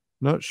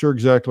 Not sure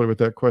exactly what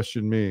that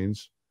question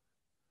means.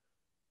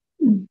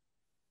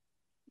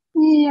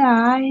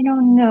 Yeah, I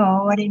don't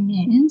know what it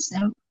means.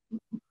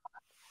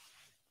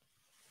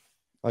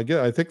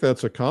 I think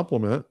that's a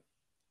compliment.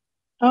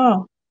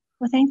 Oh,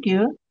 well, thank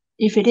you.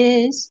 If it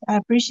is, I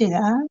appreciate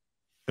that.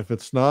 If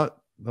it's not,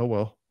 oh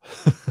well.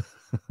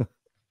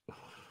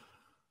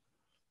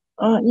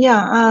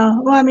 Yeah,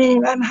 well, I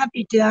mean, I'm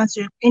happy to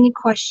answer any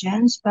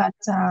questions, but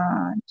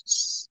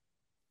just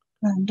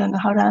don't know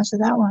how to answer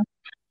that one.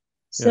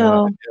 Yeah,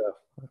 So, yeah.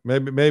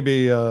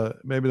 Maybe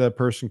that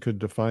person could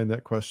define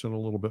that question a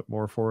little bit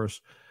more for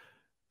us.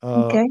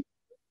 okay.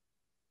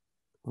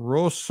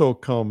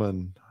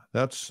 Rosocommon.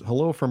 That's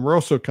hello from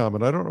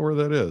Rosocommon. I don't know where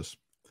that is.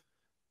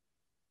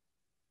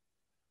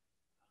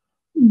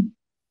 Hmm.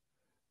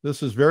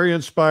 This is very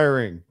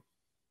inspiring.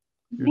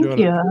 You're Thank doing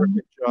a you.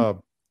 terrific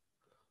job.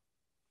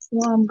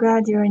 Well, I'm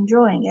glad you're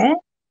enjoying it.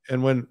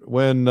 And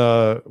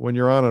when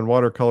you're on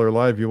Watercolor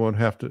Live,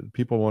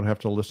 people won't have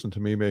to listen to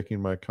me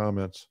making my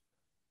comments.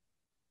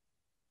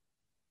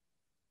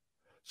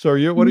 So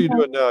what are you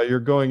doing now? You're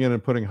going in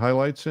and putting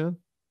highlights in?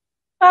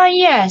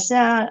 Yes,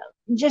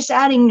 just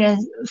adding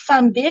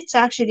fun bits.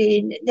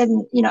 Actually,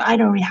 then I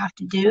don't really have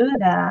to do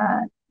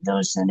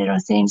those little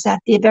things at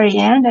the very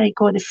end that I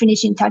call the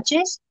finishing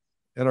touches.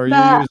 And are you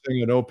But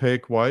using an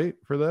opaque white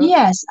for that?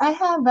 yes, I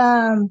have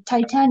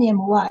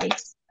titanium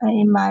white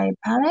in my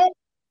palette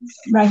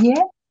right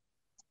here,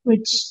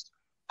 which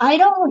I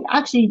don't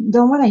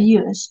want to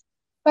use.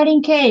 But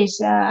in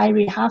case I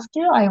really have to,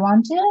 I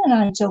want to,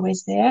 and it's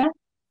always there.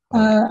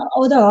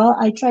 Although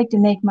I try to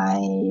make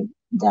my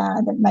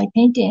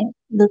painting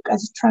look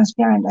as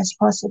transparent as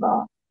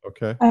possible,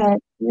 Okay.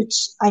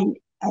 which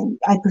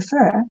I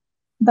prefer.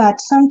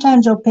 But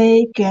sometimes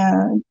opaque.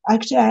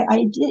 Actually,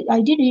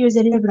 I did use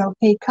a little bit of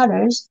opaque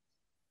colors,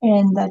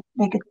 and that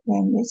like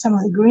some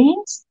of the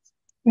greens,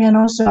 and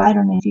also I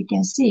don't know if you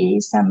can see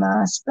some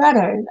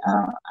splatter.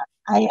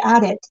 I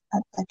added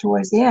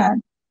towards the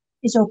end.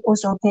 It's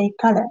also opaque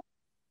color.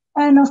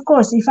 And of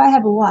course, if I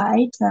have a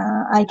white,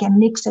 I can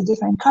mix a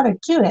different color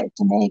to it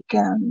to make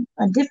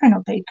a different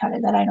opaque color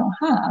that I don't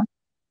have.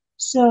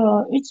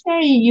 So it's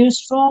very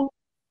useful.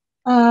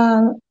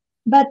 Uh,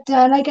 but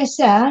like I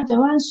said,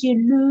 once you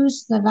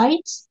lose the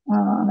light,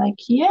 like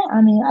here,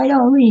 I mean, I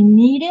don't really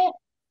need it.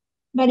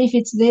 But if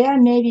it's there,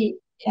 maybe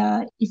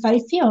if I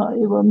feel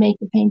it will make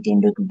the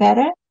painting look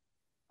better,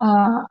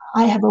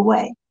 I have a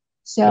way. Yeah.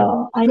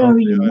 So I don't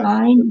Okay, really I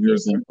mind agree with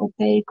using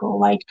opaque or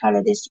white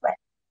color this way.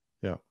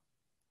 Yeah.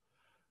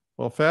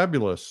 Well,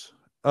 fabulous.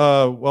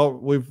 Well,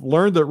 we've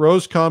learned that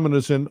Roscommon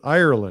is in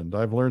Ireland.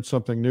 I've learned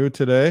something new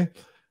today.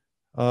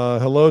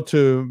 Hello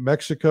to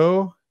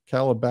Mexico,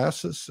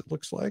 Calabasas, it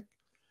looks like.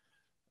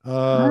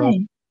 Hi.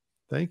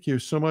 Thank you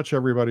so much,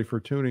 everybody,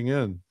 for tuning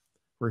in.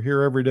 We're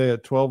here every day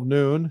at 12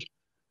 noon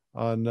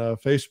on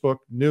Facebook,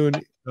 noon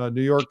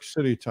New York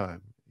City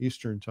time,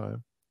 Eastern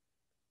time.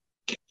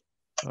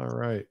 All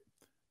right.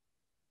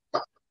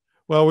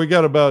 Well, we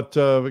got about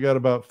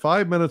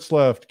 5 minutes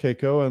left,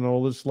 Keiko, and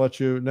I'll just let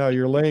you now.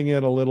 You're laying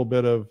in a little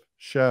bit of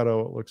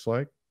shadow, it looks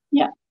like.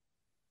 Yeah.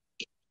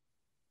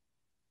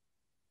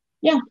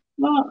 Yeah.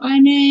 Well,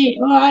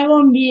 I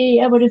won't be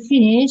able to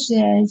finish.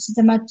 It's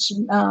a much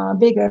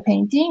bigger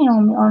painting.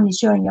 I'm only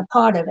showing a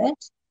part of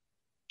it.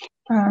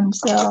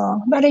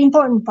 So, but the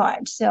important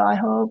part. So I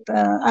hope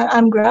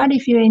I'm glad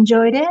if you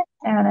enjoyed it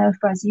and if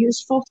it was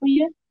useful for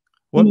you.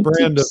 What Any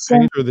brand of tips?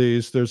 paint are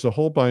these? There's a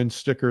Holbein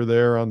sticker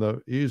there on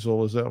the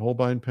easel. Is that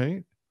Holbein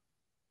paint?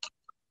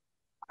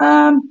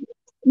 Um,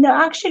 no,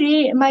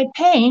 actually, my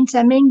paints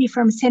are mainly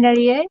from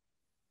Sennelier.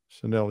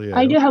 I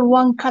Sennelier. do have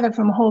one color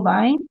from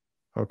Holbein.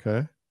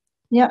 Okay.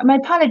 Yeah, my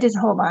palette is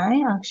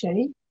Holbein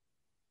actually.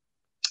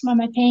 But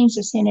my paints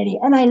are Sennelier,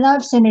 and I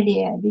love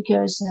Sennelier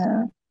because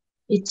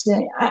it's.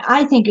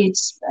 I think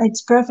it's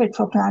perfect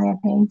for plein air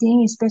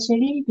painting,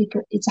 especially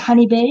because it's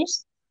honey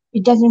based.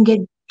 It doesn't get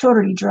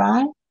totally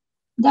dry.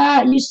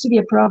 That used to be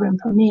a problem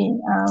for me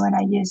when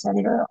I used a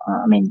little,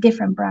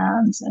 different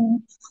brands,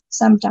 and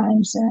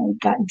sometimes it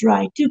got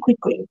dry too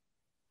quickly.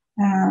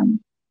 So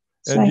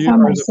And I do you,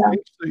 found are the myself,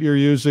 paints that you're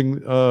using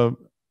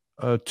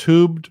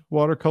tubed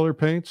watercolor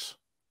paints?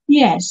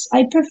 yes,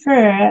 I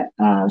prefer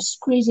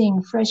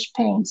squeezing fresh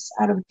paints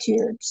out of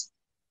tubes.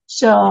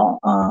 So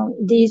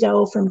these are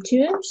all from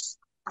tubes.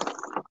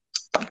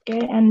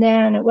 Okay, and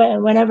then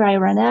whenever I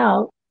run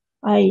out,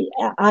 I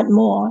add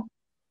more.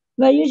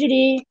 But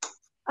usually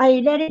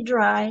I let it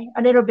dry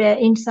a little bit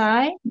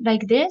inside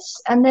like this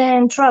and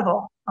then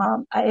travel.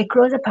 I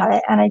close the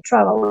palette and I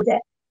travel with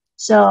it.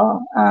 So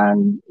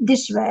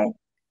this way,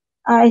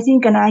 I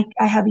think and I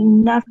have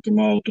enough to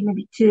make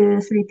maybe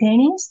 2, 3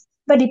 paintings,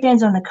 but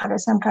depends on the color.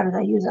 Some colors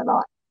I use a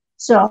lot.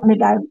 So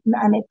maybe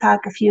I may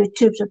pack a few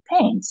tubes of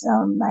paints,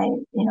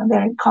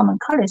 very common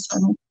colors for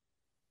me.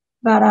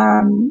 But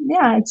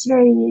yeah, it's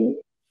very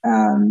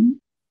um,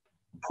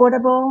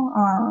 portable,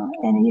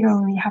 and you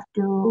don't really have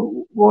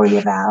to worry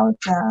about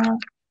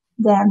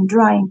them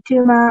drying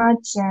too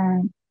much,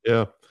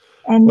 Yeah.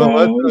 and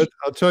Well, then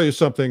I'll tell you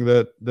something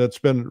that's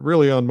been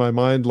really on my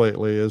mind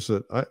lately is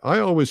that I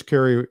always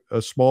carry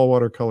a small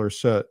watercolor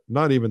set,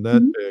 not even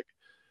that Mhm. big,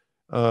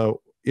 uh,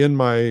 in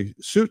my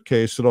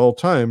suitcase at all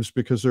times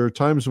because there are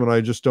times when I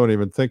just don't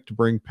even think to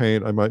bring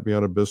paint. I might be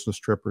on a business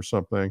trip or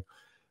something.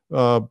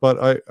 But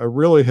I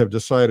really have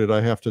decided I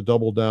have to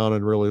double down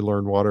and really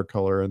learn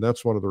watercolor. And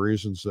that's one of the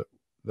reasons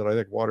that I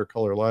think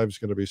Watercolor Live is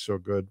going to be so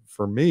good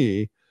for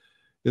me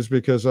is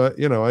because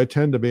I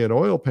tend to be an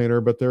oil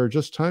painter, but there are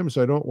just times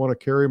I don't want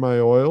to carry my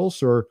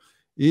oils or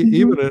Mhm.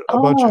 even a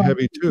bunch of Oh,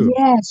 heavy tubes.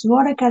 yes,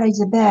 watercolor is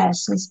the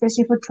best,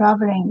 especially for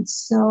traveling. It's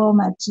so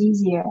much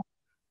easier.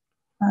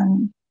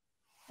 Um,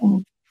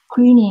 and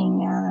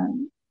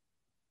cleaning,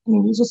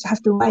 you just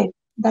have to wipe.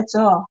 That's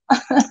all.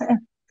 Well,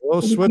 Everything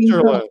goes.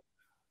 Switzerland.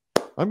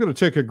 I'm going to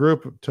take a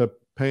group to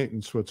paint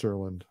in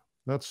Switzerland.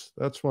 That's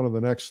one of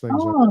the next things.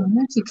 Oh,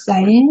 that's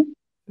exciting.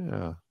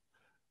 Yeah.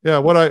 Yeah,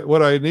 what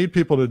I need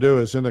people to do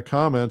is in the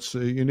comments,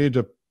 you need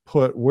to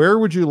put where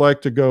would you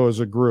like to go as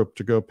a group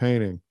to go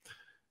painting,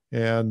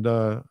 and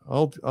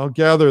I'll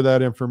gather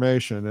that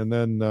information, and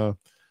then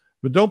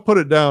but don't put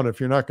it down if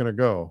you're not going to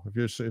go. If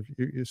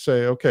you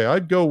say okay,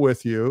 I'd go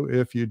with you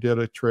if you did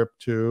a trip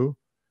to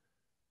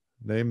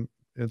name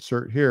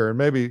insert here, and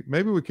maybe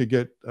we could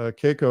get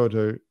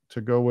Keiko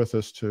to go with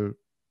us to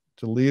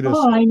lead us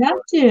Oh, I love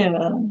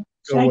to.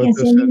 So go I with can us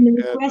send and, in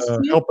the and request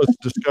too. help us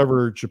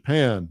discover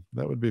Japan.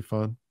 That would be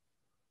fun.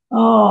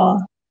 Oh,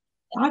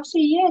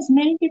 actually, yes,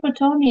 many people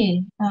told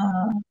me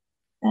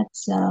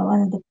that's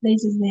one of the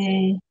places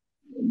they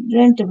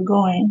dreamt of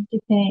going to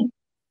paint.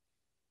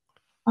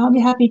 I'll be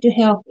happy to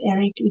help,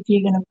 Eric, if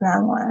you're gonna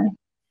plan one.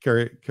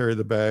 Carry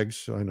the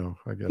bags. I know,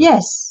 I get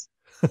Yes.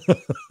 it.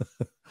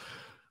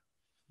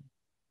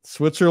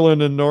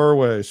 Switzerland and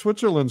Norway.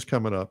 Switzerland's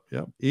coming up.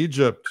 Yep.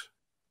 Egypt.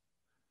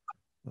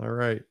 All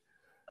right.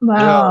 Yeah,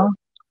 Wow.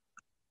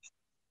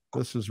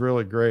 this is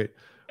really great.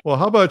 Well,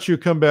 how about you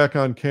come back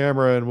on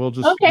camera and we'll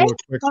just Okay. do a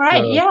quick. All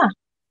right.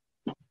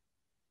 Yeah.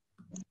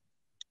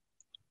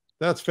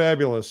 That's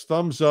fabulous.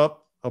 Thumbs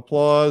up,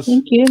 applause,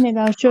 Thank you. Maybe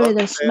I'll show you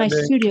this my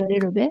outstanding. studio a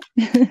little bit.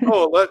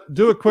 Oh, let's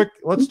do a quick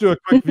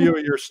view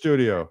of your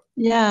studio.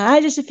 Yeah,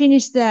 I just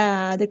finished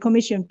the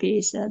commission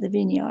piece, the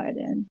vineyard,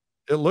 and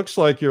It looks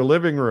like your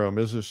living room.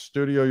 Is the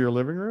studio your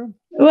living room?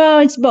 well,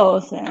 it's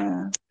both.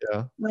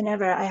 Yeah.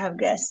 Whenever I have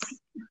guests.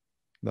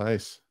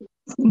 Nice.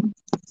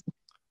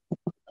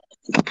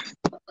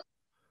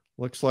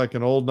 Looks like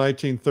an old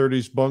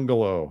 1930s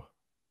bungalow.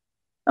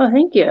 Oh,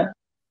 thank you.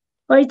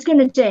 Well, it's going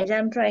to change.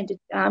 I'm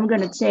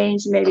going to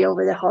change maybe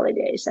over the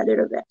holidays a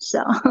little bit.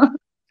 So,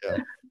 Yeah.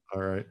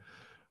 All right.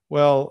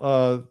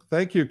 Well,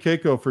 thank you,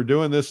 Keiko, for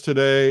doing this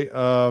today.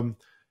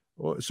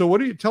 So,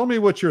 tell me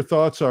what your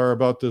thoughts are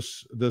about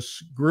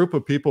this group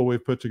of people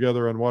we've put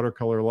together on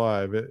Watercolor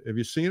Live? Have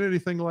you seen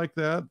anything like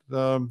that?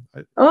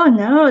 oh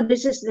no,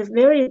 this is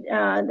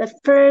the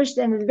first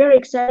and very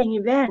exciting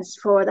events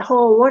for the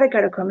whole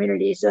watercolor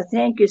community. So,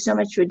 thank you so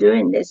much for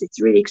doing this.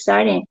 It's really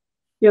exciting.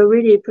 You're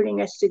really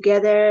putting us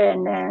together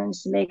and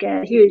make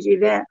a huge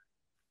event.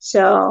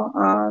 So,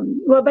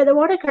 but the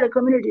watercolor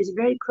community is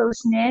very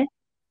close knit.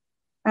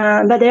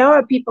 But there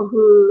are people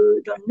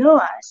who don't know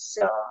us,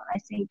 so I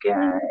think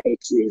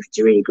it's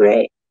really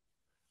great.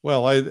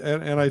 Well,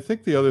 and I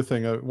think the other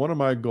thing, one of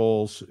my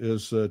goals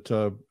is that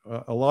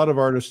a lot of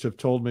artists have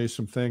told me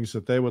some things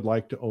that they would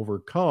like to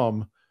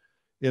overcome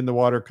in the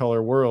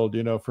watercolor world.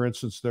 You know, for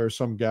instance, there are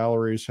some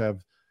galleries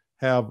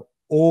have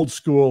old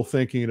school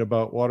thinking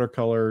about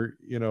watercolor,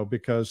 you know,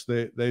 because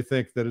they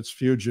think that it's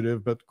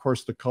fugitive, but of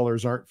course the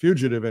colors aren't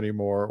fugitive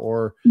anymore,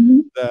 or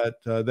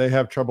that they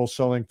have trouble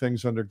selling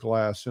things under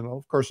glass. And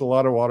of course, a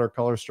lot of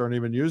watercolorists aren't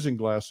even using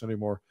glass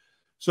anymore.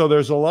 So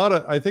there's a lot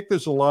of, I think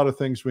there's a lot of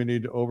things we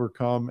need to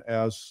overcome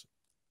as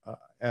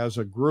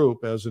a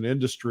group, as an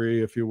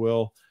industry, if you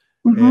will.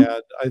 And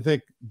I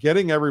think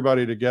getting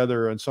everybody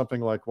together in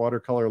something like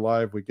Watercolor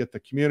Live, we get the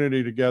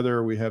community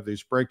together. We have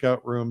these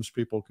breakout rooms.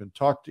 People can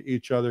talk to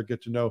each other,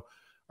 get to know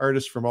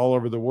artists from all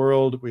over the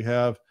world. We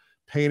have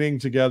painting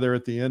together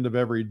at the end of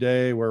every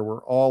day where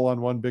we're all on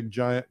one big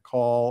giant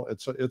call.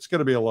 It's going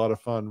to be a lot of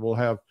fun.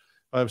 I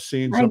have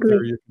scenes up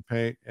there you can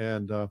paint.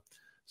 And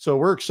so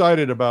we're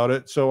excited about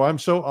it. So I'm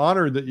so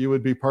honored that you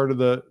would be part of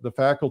the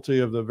faculty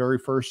of the very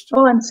first.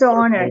 Oh, I'm so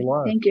honored.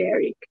 Thank you,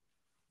 Eric.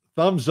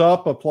 Thumbs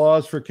up,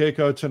 applause for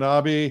Keiko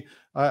Tanabe.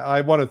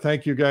 I want to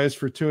thank you guys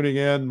for tuning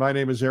in. My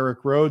name is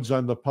Eric Rhoads.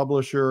 I'm the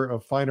publisher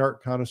of Fine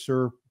Art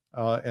Connoisseur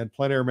and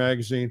Plein Air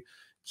Magazine,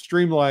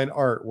 Streamline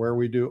Art, where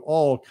we do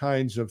all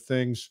kinds of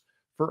things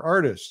for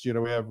artists. You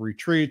know, we have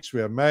retreats,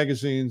 we have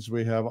magazines,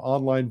 we have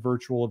online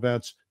virtual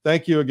events.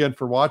 Thank you again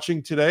for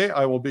watching today.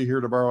 I will be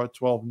here tomorrow at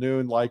 12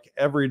 noon, like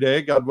every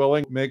day, God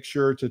willing. Make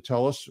sure to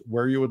tell us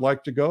where you would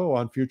like to go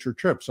on future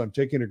trips. I'm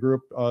taking a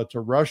group to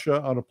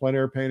Russia on a plein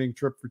air painting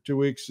trip for 2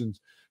 weeks in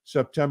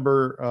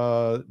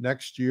September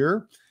next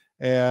year.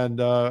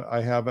 And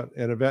I have an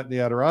event in the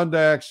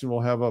Adirondacks, and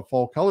we'll have a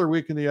fall color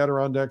week in the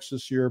Adirondacks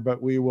this year,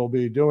 but we will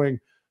be doing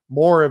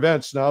more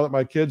events now that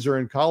my kids are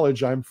in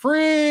college. I'm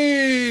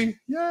free.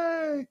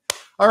 Yay.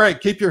 All right.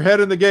 Keep your head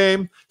in the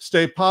game.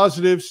 Stay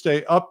positive.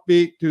 Stay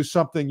upbeat. Do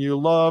something you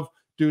love.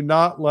 Do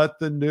not let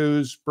the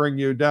news bring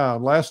you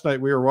down. Last night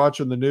we were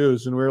watching the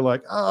news and we were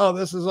like, oh,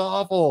 this is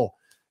awful.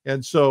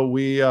 And so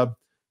we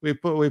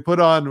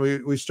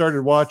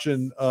started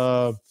watching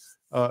a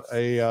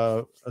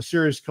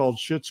series called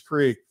Schitt's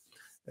Creek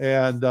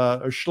and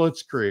or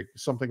Schlitz Creek,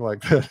 something like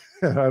that.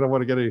 I don't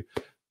want to get any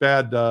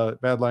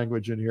bad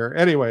language in here.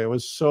 Anyway, it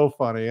was so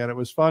funny, and it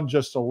was fun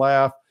just to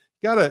laugh.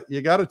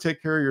 You gotta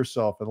take care of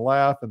yourself and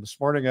laugh. And this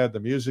morning I had the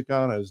music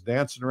on. I was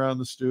dancing around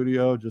the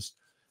studio, just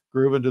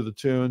grooving to the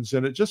tunes,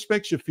 and it just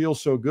makes you feel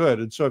so good.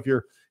 And so if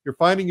you're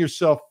finding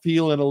yourself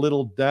feeling a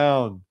little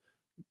down,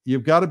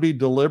 you've got to be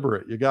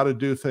deliberate. You got to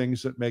do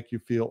things that make you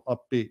feel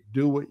upbeat.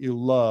 Do what you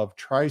love.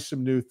 Try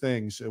some new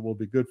things. It will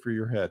be good for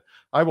your head.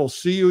 I will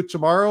see you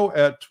tomorrow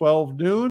at 12 noon.